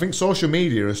 And I think social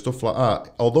media and stuff like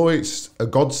that, although it's a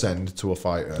godsend to a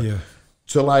fighter,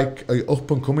 to a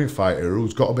up and coming fighter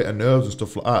who's got a bit of nerves and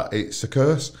stuff like that, it's a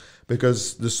curse.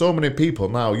 Because there's so many people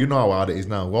now, you know how hard it is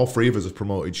now. All 3 of us have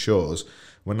promoted shows.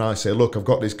 When I say, look, I've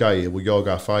got this guy here, will your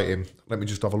guy fight him? Let me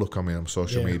just have a look on me on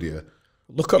social media.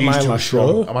 Look at my last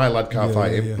show. My lad can't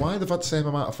fight him. Why? They've had the same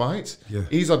amount of fights.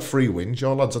 He's had 3 wins,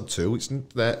 your lad's had 2. It's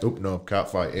there. Oh, no, can't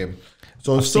fight him.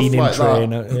 So I've stuff like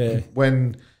that,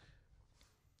 when,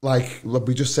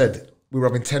 we just said, we were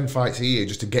having 10 fights a year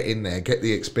just to get in there, get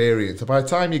the experience. And by the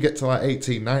time you get to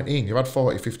 18, 19, you've had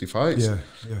 40, 50 fights.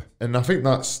 And I think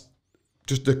that's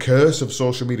just the curse of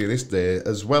social media this day,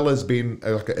 as well as being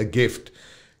a gift.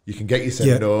 You can get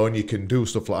yourself known, you can do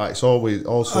stuff like that. It's always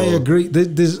also... I agree.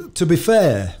 To be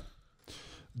fair,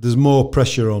 there's more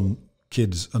pressure on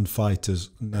kids and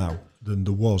fighters now than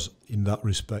there was in that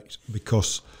respect,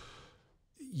 because,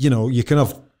 you can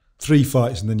have 3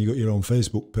 fights and then you got your own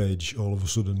Facebook page all of a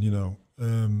sudden, you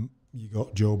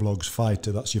got Joe Blogg's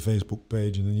Fighter, that's your Facebook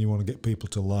page, and then you want to get people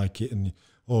to like it and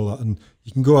all that. And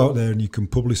you can go out there and you can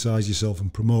publicise yourself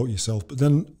and promote yourself. But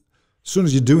then as soon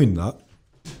as you're doing that,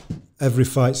 every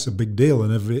fight's a big deal,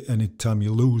 and any time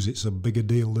you lose, it's a bigger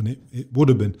deal than it would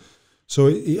have been. So,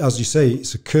 as you say,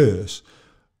 it's a curse,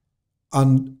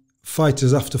 and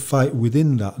fighters have to fight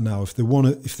within that now. If they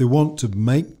want to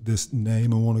make this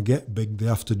name and want to get big, they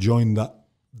have to join that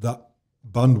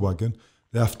bandwagon.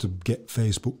 They have to get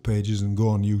Facebook pages and go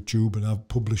on YouTube and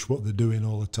publish what they're doing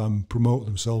all the time, promote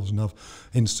themselves, and have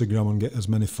Instagram and get as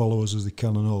many followers as they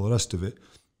can and all the rest of it.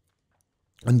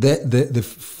 And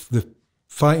they're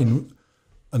fighting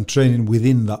and training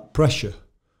within that pressure.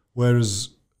 Whereas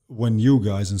when you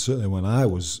guys, and certainly when I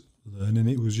was learning,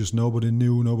 it was just nobody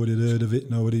knew, nobody had heard of it,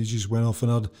 nobody just went off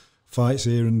and had fights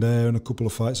here and there and a couple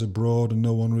of fights abroad and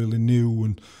no one really knew.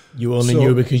 And you only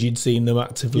knew because you'd seen them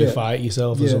actively fight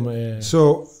yourself or something. Yeah.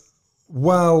 So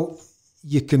while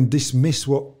you can dismiss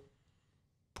what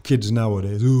kids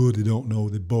nowadays, they don't know,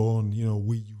 they're born,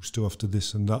 we used to after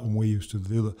this and that and we used to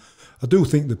the other, I do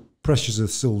think the pressures are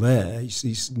still there.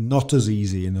 It's not as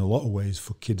easy in a lot of ways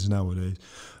for kids nowadays.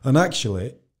 And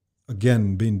actually,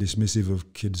 again, being dismissive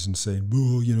of kids and saying,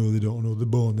 they don't know, they're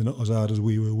born, they're not as hard as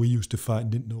we were. We used to fight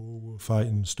and didn't know we were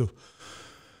fighting and stuff.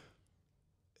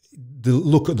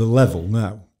 Look at the level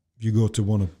now. You go to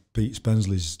one of Pete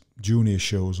Spensley's junior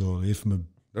shows or the IFMA.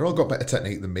 They're all got better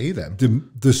technique than me then.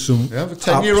 There's some... Yeah,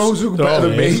 10-year-olds who are better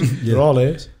than me. They're all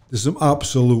is. There's some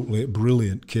absolutely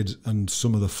brilliant kids, and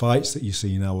some of the fights that you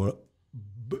see now are,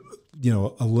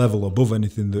 a level above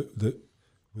anything that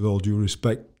with all due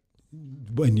respect,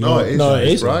 it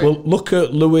is. Right. Well, look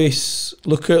at Lewis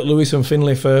and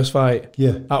Finlay first fight.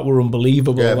 Yeah, that were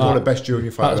unbelievable. Yeah, one of the best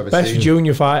junior fights I've ever seen. Best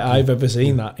junior fight I've ever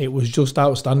seen. That it was just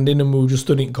outstanding, and we were just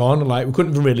stood in corner we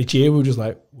couldn't even really cheer. We were just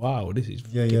like, wow, this is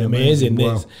amazing.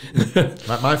 Wow.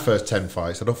 My first 10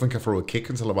 fights, I don't think I threw a kick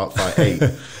until about fight 8.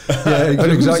 Yeah,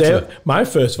 exactly. My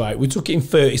first fight, we took it in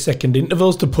 30-second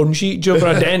intervals to punch each other.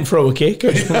 I didn't throw a kick.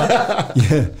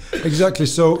 Yeah, exactly.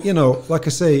 So like I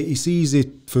say, it's easy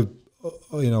for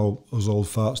us old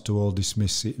farts to all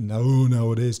dismiss it.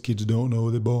 Nowadays kids don't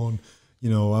know they're born.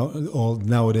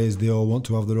 Nowadays they all want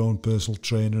to have their own personal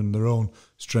trainer and their own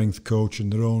strength coach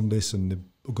and their own this, and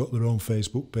they've got their own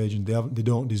Facebook page, and they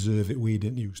don't deserve it. We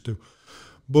didn't used to,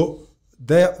 but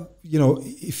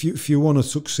if you want to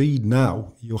succeed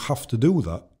now, you have to do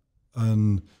that,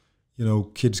 and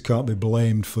kids can't be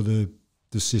blamed for the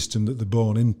the system that they're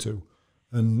born into,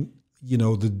 and you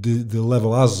know the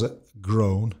level has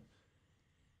grown.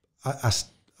 I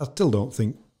still don't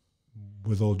think,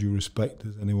 with all due respect,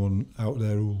 there's anyone out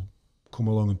there who'll come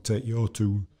along and take your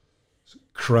 2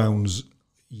 crowns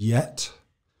yet.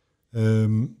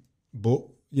 But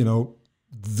you know,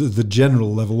 the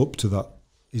general level up to that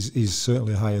is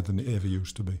certainly higher than it ever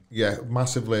used to be. Yeah,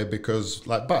 massively, because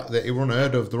like back then, it was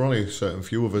unheard of. There were only a certain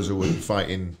few of us who were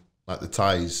fighting like the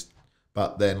ties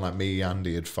back then. Like me,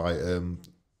 Andy would fight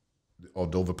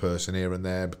odd other person here and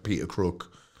there, Peter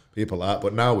Crook, people like that.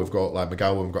 But now we've got like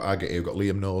McGowan, we've got Agate, we've got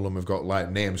Liam Nolan, we've got like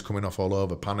names coming off all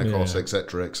over, Panicos,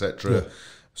 etc., etc. Yeah.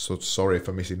 So sorry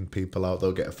for missing people out;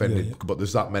 they'll get offended. But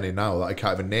there's that many now that I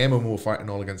can't even name them. We're fighting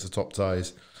all against the top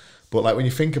ties. But like when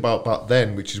you think about back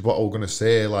then, which is what I'm going to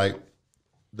say, like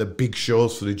the big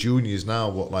shows for the juniors now,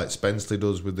 what like Spensley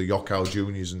does with the Yokow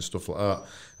juniors and stuff like that,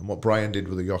 and what Brian did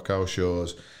with the Yokow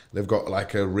shows, they've got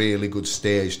like a really good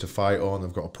stage to fight on.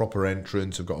 They've got a proper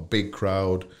entrance. They've got a big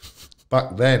crowd.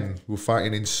 Back then, we were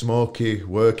fighting in smoky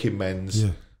working men's.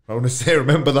 Yeah. I want to say,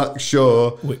 remember that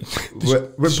show? When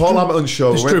Paul Hamilton's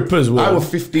show, the strippers were. I was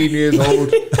 15 years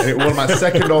old, and it was my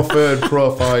second or third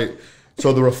pro fight.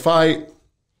 So there were a fight,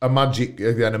 a magic,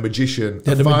 and a magician,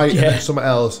 a fight, and then something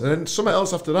else. And then something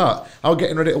else after that. I was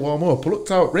getting ready to warm up. I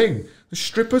looked out ring. The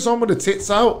strippers on with the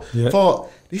tits out. Yeah. Thought,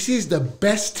 this is the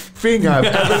best thing I've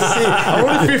ever seen. I'm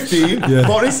only 15,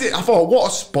 but I thought, what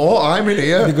a sport, I'm in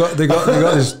here. They got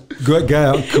this great guy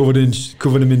out covered him in shit.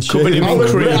 Covered him in cream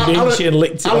and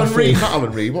licked it off. Alan Reed, not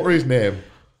Alan Reed, what was his name?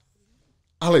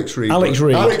 Alex Reed. Alex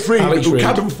Reed. Who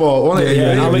Cadden fought, wasn't it?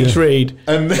 Yeah, Alex Reed.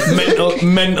 And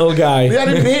mental guy. They had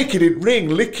him naked in ring,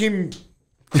 licking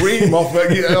cream off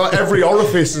every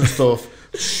orifice and stuff,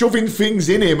 shoving things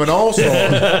in him and all sorts.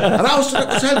 And I was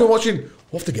watching,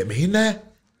 we'll have to get me in there.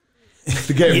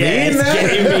 To get me in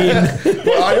there.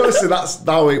 But I honestly, that's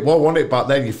how it was, wasn't it? Back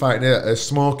then, you're fighting a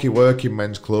smoky working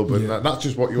men's club, and that's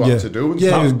just what you have to do. And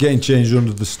it was getting changed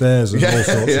under the stairs and all sorts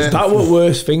of stuff. That was the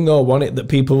worst thing, though, wasn't it? That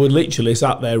people would literally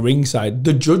sat there ringside.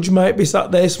 The judge might be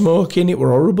sat there smoking. It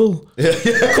were horrible.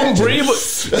 Couldn't breathe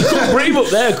up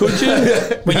there, could you?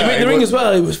 When you in the ring as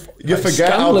well, it was. You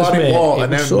forget how bad it was. It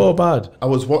was so bad. I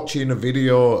was watching a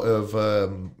video of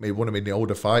one of the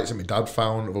older fights that my dad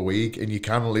found of a week, and you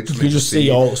can literally just see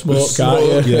all smoke,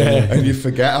 can't you? And you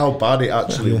forget how bad it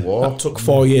actually was. That took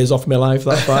 4 years off my life,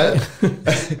 that fight.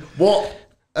 What,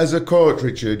 as a coach,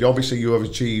 Richard, obviously you have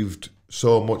achieved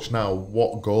so much now.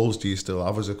 What goals do you still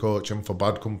have as a coach and for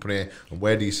Bad Company, and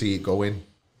where do you see it going?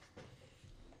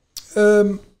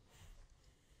 Oh,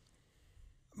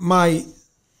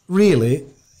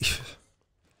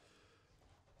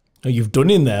 you've done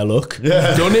him there, look. Yeah.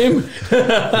 You've done him.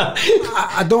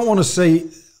 I don't want to say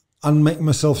and make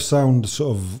myself sound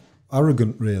sort of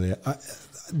arrogant, really.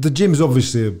 The gym's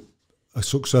obviously a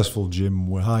successful gym.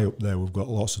 We're high up there. We've got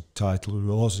lots of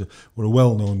titles. We're a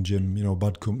well-known gym. You know,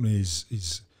 Bad Company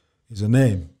is a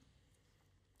name.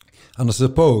 And I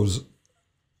suppose,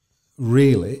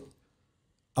 really,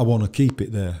 I want to keep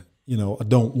it there. You know, I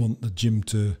don't want the gym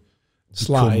to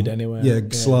slide anywhere. Yeah,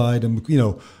 slide. And, you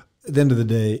know, at the end of the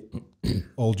day,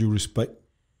 all due respect,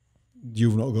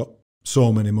 you've not got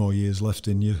so many more years left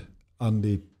in you,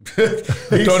 Andy.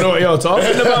 Don't know what you're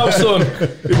talking about, son.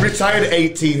 He retired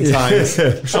 18 times.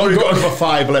 Sure, he's got another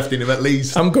 5 left in him at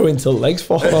least. I'm going till legs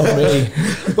fall off me.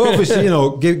 But obviously, you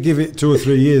know, give it 2 or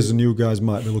 3 years and you guys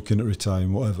might be looking at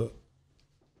retiring, whatever.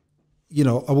 You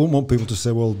know, I wouldn't want people to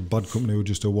say, well, Bad Company were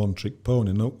just a one-trick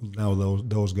pony. No, now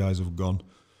those guys have gone.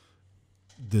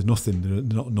 They're nothing. They're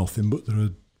not nothing, but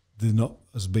they're not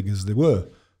as big as they were.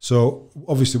 So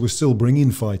obviously we're still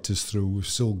bringing fighters through. We've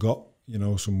still got, you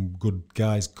know, some good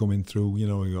guys coming through. You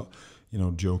know, we've got, you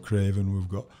know, Joe Craven, we've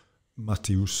got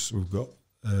Matthews, we've got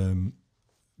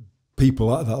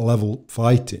people at that level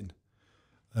fighting,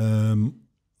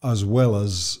 as well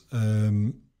as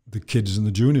the kids and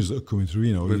the juniors that are coming through.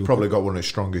 You know, we've probably got one of the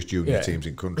strongest junior teams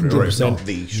in country, or if not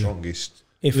the strongest.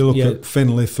 If you look at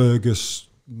Finlay, Fergus,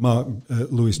 Mark,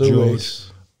 Lewis George,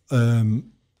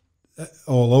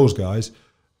 all those guys,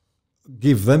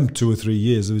 give them 2 or 3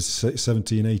 years. It was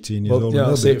 17, 18 years old. Yeah,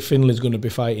 I'll say Finlay's going to be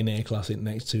fighting A-class in the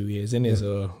next 2 years, isn't he?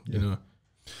 So, you know.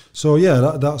 So,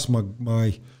 yeah, that's my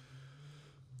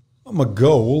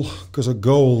goal, because a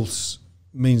goal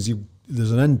means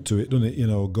there's an end to it, doesn't it? You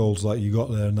know, goals like you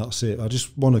got there and that's it. I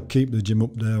just want to keep the gym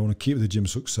up there. I want to keep the gym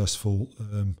successful.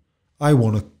 I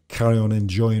want to carry on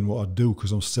enjoying what I do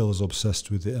because I'm still as obsessed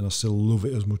with it and I still love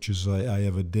it as much as I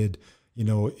ever did. You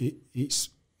know, it's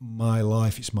my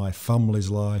life, it's my family's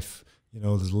life. You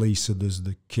know, there's Lisa, there's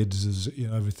the kids, there's, you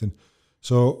know, everything.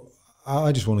 So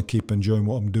I just want to keep enjoying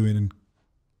what I'm doing and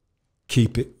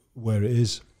keep it where it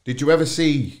is. Did you ever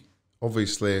see,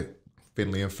 obviously,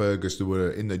 Finlay and Fergus, they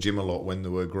were in the gym a lot when they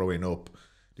were growing up.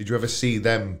 Did you ever see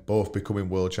them both becoming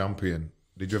world champion?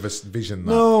 Did you ever vision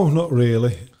that? No, not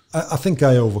really. I think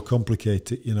I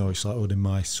overcomplicate it. You know, it's like with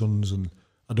my sons, and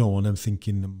I don't want them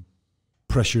thinking I'm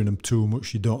pressuring them too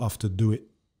much. You don't have to do it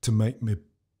to make me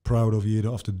proud of you. You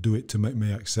don't have to do it to make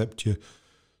me accept you.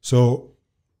 So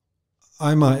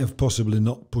I might have possibly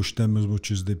not pushed them as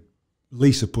much as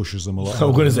Lisa pushes them a lot.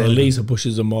 I'm going to say Lisa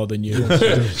pushes them more than you.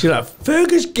 She's like,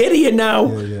 Fergus, get here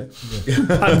now. Yeah.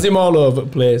 Hands him all over the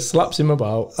place, slaps him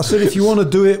about. I said, if you want to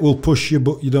do it, we'll push you,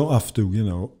 but you don't have to, you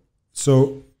know.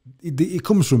 So it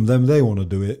comes from them. They want to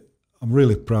do it. I'm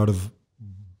really proud of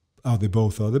how they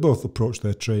both are. They both approach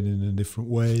their training in different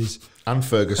ways. And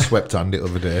Fergus swept Andy the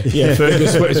other day. Yeah,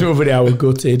 Fergus swept me over there. I was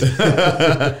gutted.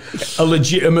 A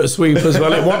legitimate sweep as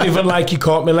well. It wasn't even like he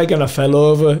caught my leg and I fell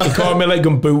over. He caught my leg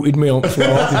and booted me on the floor.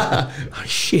 Oh,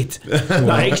 shit.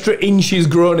 That extra inches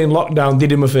grown in lockdown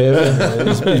did him a favour.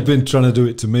 He's been trying to do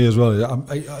it to me as well.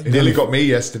 He nearly got me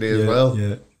yesterday as well.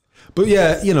 Yeah. But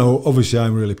yeah, you know, obviously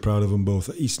I'm really proud of them both.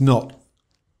 It's not...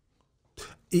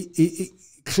 It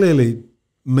clearly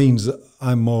means that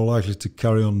I'm more likely to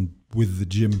carry on with the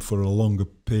gym for a longer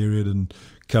period and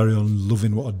carry on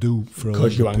loving what I do for a longer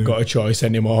period. Because you haven't got a choice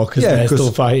anymore because they're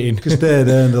still fighting. Because they're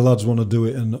there and the lads want to do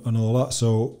it and all that.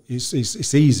 So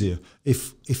it's easier.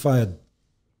 If I had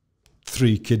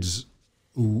 3 kids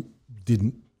who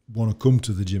didn't want to come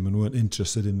to the gym and weren't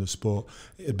interested in the sport,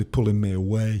 it'd be pulling me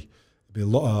away. It'd be a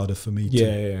lot harder for me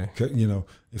to, you know,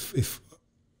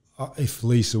 if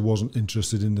Lisa wasn't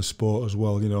interested in the sport as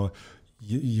well, you know,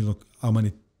 you look how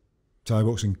many Thai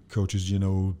boxing coaches, you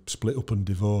know, split up and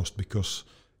divorced because,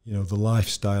 you know, the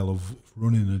lifestyle of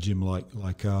running a gym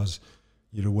like ours,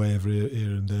 you're away every here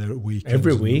and there at weekends.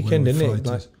 Every weekend, isn't it?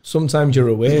 Like, sometimes you're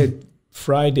away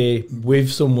Friday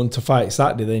with someone to fight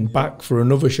Saturday, then back for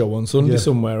another show on Sunday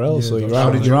somewhere else. So you're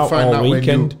out, you're out all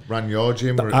weekend. When you ran your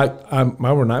gym? I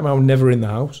was never in the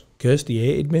house. Kirsty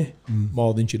hated me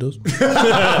more than she does.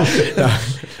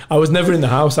 I was never in the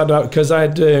house.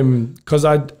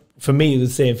 For me, the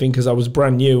same thing, because I was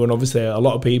brand new, and obviously a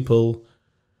lot of people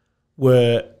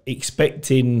were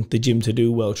expecting the gym to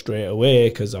do well straight away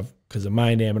because of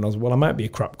my name, and I was, well, I might be a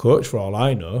crap coach for all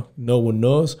I know. No one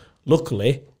knows.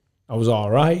 Luckily, I was all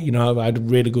right. You know, I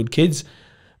had really good kids,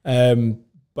 but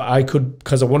I could,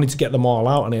 because I wanted to get them all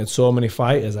out, and I had so many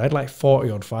fighters. I had like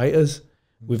 40 odd fighters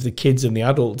with the kids and the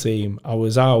adult team. I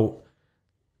was out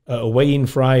at a weigh-in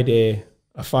Friday,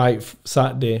 a fight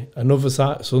Saturday, another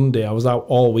Sunday. I was out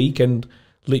all weekend,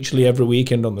 literally every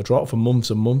weekend on the trot for months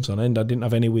and months on end. I didn't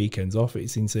have any weekends off.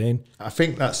 It's insane. I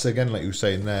think that's, again, like you were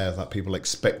saying there, that people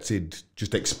expected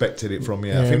it from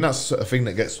you. Yeah. I think that's a thing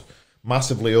that gets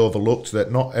massively overlooked,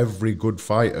 that not every good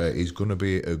fighter is going to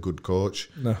be a good coach.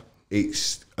 No.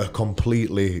 It's a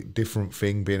completely different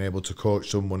thing being able to coach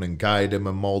someone and guide them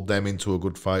and mould them into a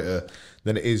good fighter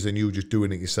than it is than you just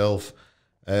doing it yourself.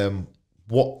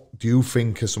 What do you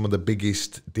think are some of the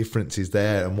biggest differences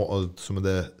there, and what are some of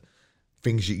the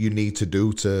things that you need to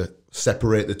do to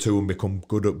separate the two and become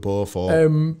good at both, or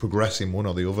progress in one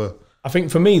or the other? I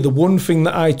think for me, the one thing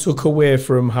that I took away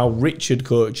from how Richard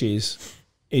coaches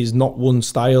is not one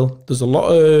style. There's a lot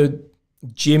of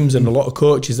gyms and a lot of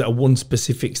coaches that are one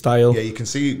specific style. Yeah, you can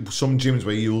see some gyms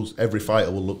where every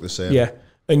fighter will look the same. Yeah,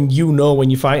 and you know when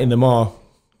you're fighting them all,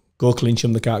 go clinch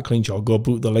them, they can't clinch, or go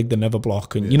boot the leg, they never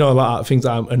block. And you know, like things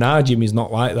like that. And our gym is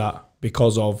not like that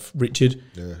because of Richard.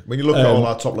 Yeah. When you look at all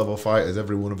our top level fighters,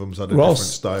 every one of them's had a different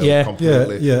style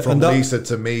completely. Yeah. From Lisa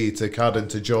to me, to Cadden,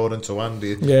 to Jordan, to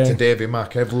Andy, to Davey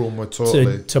Mack, everyone were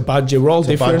totally... To Badger, we're all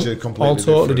different. All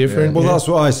totally different. Well, that's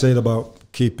what I said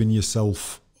about keeping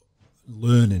yourself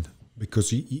learning,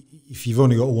 because if you've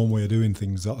only got one way of doing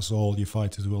things, that's all your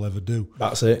fighters will ever do.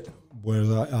 That's it.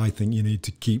 Whereas I think you need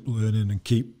to keep learning and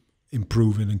keep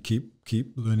improving and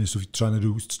keep learning stuff,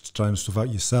 trying stuff out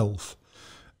yourself,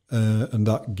 and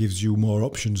that gives you more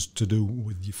options to do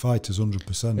with your fighters.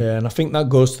 100%. Yeah, and I think that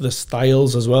goes to the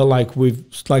styles as well. Like I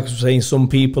was saying, some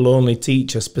people only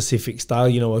teach a specific style.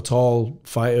 You know, a tall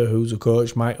fighter who's a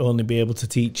coach might only be able to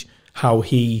teach how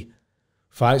he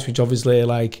fights, which obviously,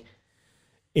 like,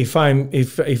 if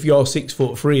you're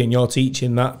 6'3" and you're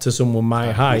teaching that to someone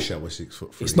my height, wish I was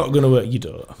 6'3". It's not going to work. You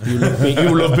don't. You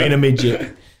love being a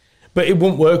midget. But it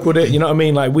won't work, would it? You know what I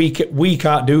mean? Like, we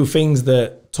can't do things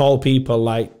that tall people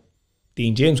like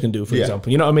Dean James can do, for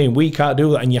example. You know what I mean? We can't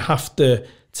do that, and you have to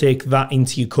take that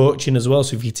into your coaching as well.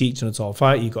 So if you're teaching a tall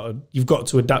fight, you've got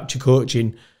to adapt your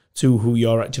coaching to who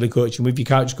you're actually coaching with. You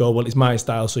can't just go, well, it's my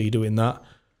style, so you're doing that.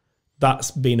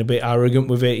 that's been a bit arrogant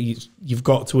with it. You've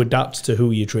got to adapt to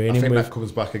who you're training with. I think that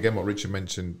comes back again what Richard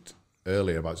mentioned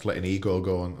earlier about just letting ego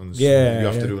go on. And yeah, you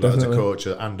have to do that definitely. as a coach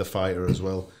and a fighter as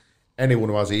well. Anyone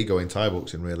who has ego in Thai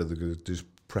boxing, really, they're just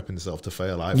prepping themselves to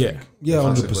fail, I think. Yeah,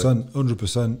 100%.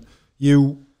 100%.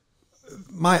 You,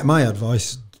 my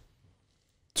advice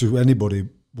to anybody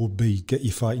would be get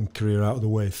your fighting career out of the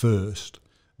way first.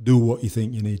 Do what you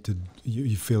think you need to,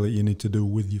 you feel that you need to do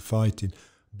with your fighting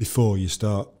before you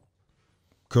start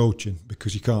coaching,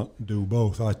 because you can't do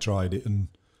both. I tried it, and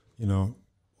you know,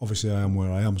 obviously I am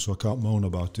where I am, so I can't moan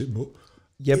about it. But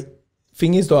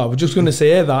thing is, though, I was just going to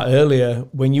say that earlier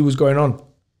when you was going on.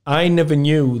 I never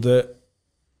knew that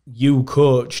you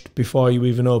coached before you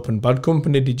even opened Bad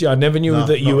Company, did you? I never knew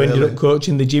that you ended up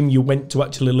coaching the gym you went to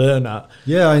actually learn at.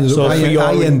 Yeah, I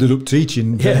ended up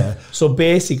teaching there. So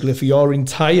basically, for your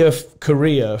entire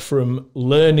career, from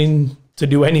learning to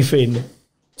do anything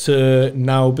to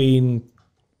now being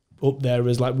up there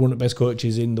as like one of the best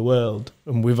coaches in the world,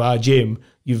 and with our gym,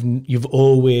 you've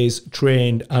always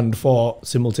trained and fought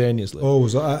simultaneously.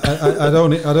 Always. I'd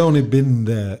only been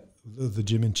there, the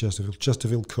gym in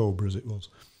Chesterfield Cobra as it was,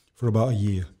 for about a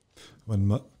year, when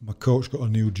my coach got a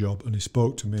new job, and he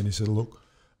spoke to me and he said, look,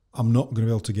 I'm not going to be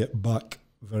able to get back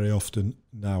very often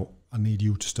now. I need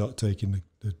you to start taking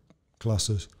the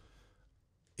classes.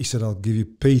 He said, I'll give you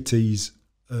PTs.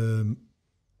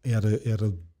 He had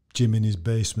a gym in his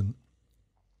basement.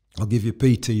 I'll give you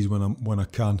PTs when I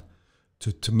can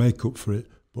to make up for it,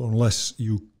 but unless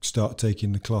you start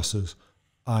taking the classes,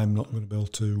 I'm not going to be able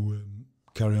to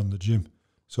carry on the gym.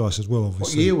 So I said, well,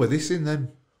 obviously. What year were this in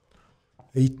then?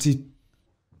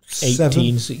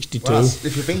 1862. Well,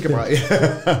 if you think about it,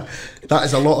 that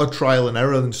is a lot of trial and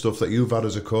error and stuff that you've had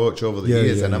as a coach over the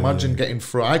years. And imagine getting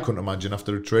through. I couldn't imagine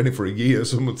after training for a year,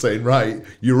 someone saying, right,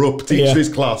 you're up, teach this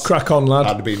class. Crack on, lad.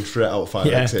 I'd have been straight out 5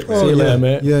 exit. See you later,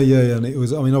 mate. Yeah. And it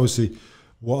was, I mean, obviously,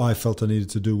 what I felt I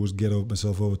needed to do was get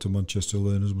myself over to Manchester,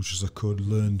 learn as much as I could,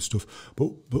 learn stuff.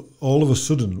 But all of a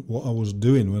sudden, what I was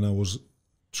doing when I was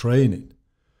training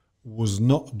was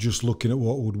not just looking at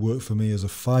what would work for me as a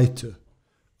fighter.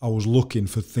 I was looking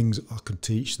for things I can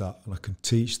teach that, and I can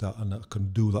teach that, and I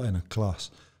can do that in a class.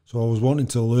 So I was wanting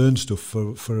to learn stuff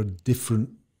for a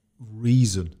different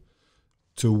reason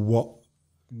to what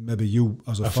maybe you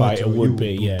as a fighter would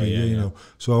be. You know.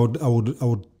 So I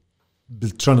would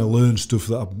be trying to learn stuff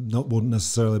that I wouldn't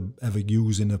necessarily ever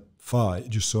use in a fight,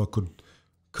 just so I could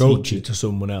coach it to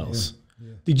someone else.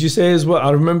 Yeah. Did you say as well?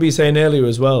 I remember you saying earlier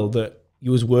as well that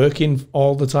you was working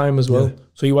all the time as well. Yeah.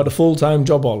 So you had a full-time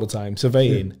job all the time,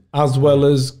 surveying, as well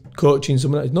as coaching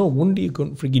someone else. No wonder you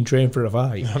couldn't freaking train for a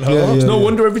fight. No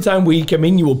wonder every time we came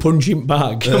in, you were punching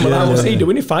back. What's he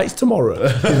doing? He fights tomorrow.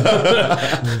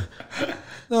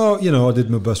 No, you know, I did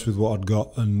my best with what I'd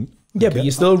got. But you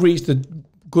still reached the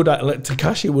good at, like,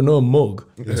 Takashi were no mug.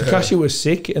 Takashi was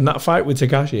sick, and that fight with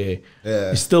Takashi,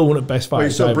 he's still one of the best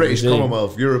fighters. Well, he's British,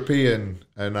 Commonwealth, European,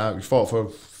 and he fought for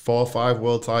 4 or 5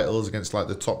 world titles against like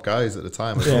the top guys at the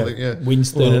time.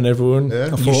 Winston and everyone.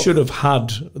 Yeah. You should have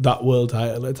had that world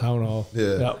title at Town Hall.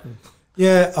 I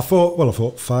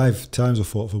fought 5 times. I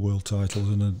fought for world titles,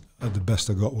 and the best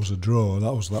I got was a draw.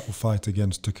 That was that fight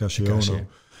against Takashi Ono.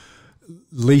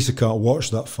 Lisa can't watch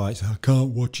that fight. I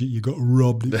can't watch it. You got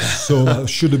robbed. So that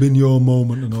should have been your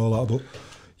moment and all that. But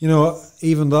you know,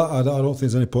 even that, I don't think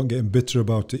there's any point getting bitter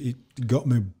about it. It got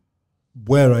me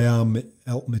where I am. It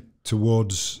helped me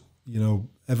towards, you know,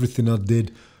 everything I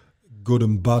did, good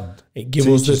and bad. It gave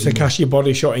us the Takashi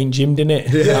body shot in gym, didn't it?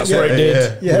 That's what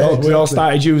it did. We all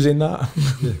started using that.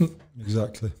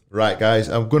 Exactly. Right, guys,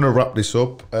 I'm going to wrap this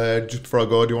up. Just before I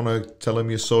go, do you want to tell them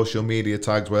your social media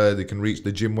tags where they can reach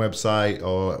the gym website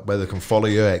or where they can follow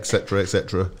you, etc.,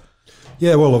 etc.?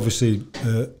 Yeah, well, obviously,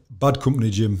 Bad Company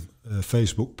Gym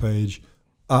Facebook page,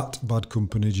 at Bad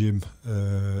Company Gym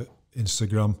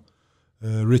Instagram.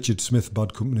 Richard Smith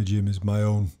Bad Company Gym is my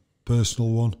own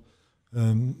personal one.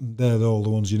 They're all the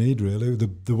ones you need, really.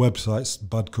 The website's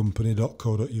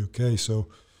badcompany.co.uk, so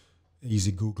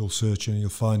easy Google search and you'll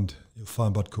find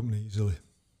Bad Company easily.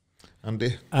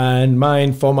 Andy? And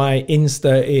mine for my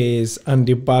Insta is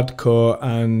Andy Badco,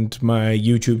 and my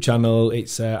YouTube channel,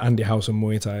 it's Andy Howson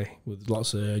Muay Thai, with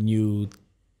lots of new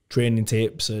training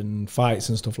tips and fights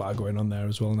and stuff like that going on there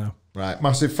as well now. Right,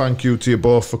 massive thank you to you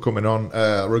both for coming on.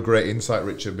 A great insight,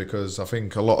 Richard, because I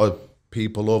think a lot of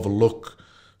people overlook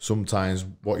sometimes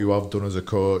what you have done as a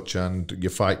coach and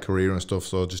your fight career and stuff.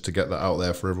 So just to get that out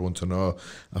there for everyone to know,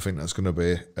 I think that's going to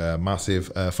be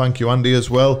massive. Thank you, Andy, as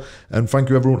well. And thank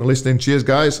you, everyone, for listening. Cheers,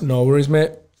 guys. No worries,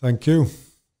 mate. Thank you.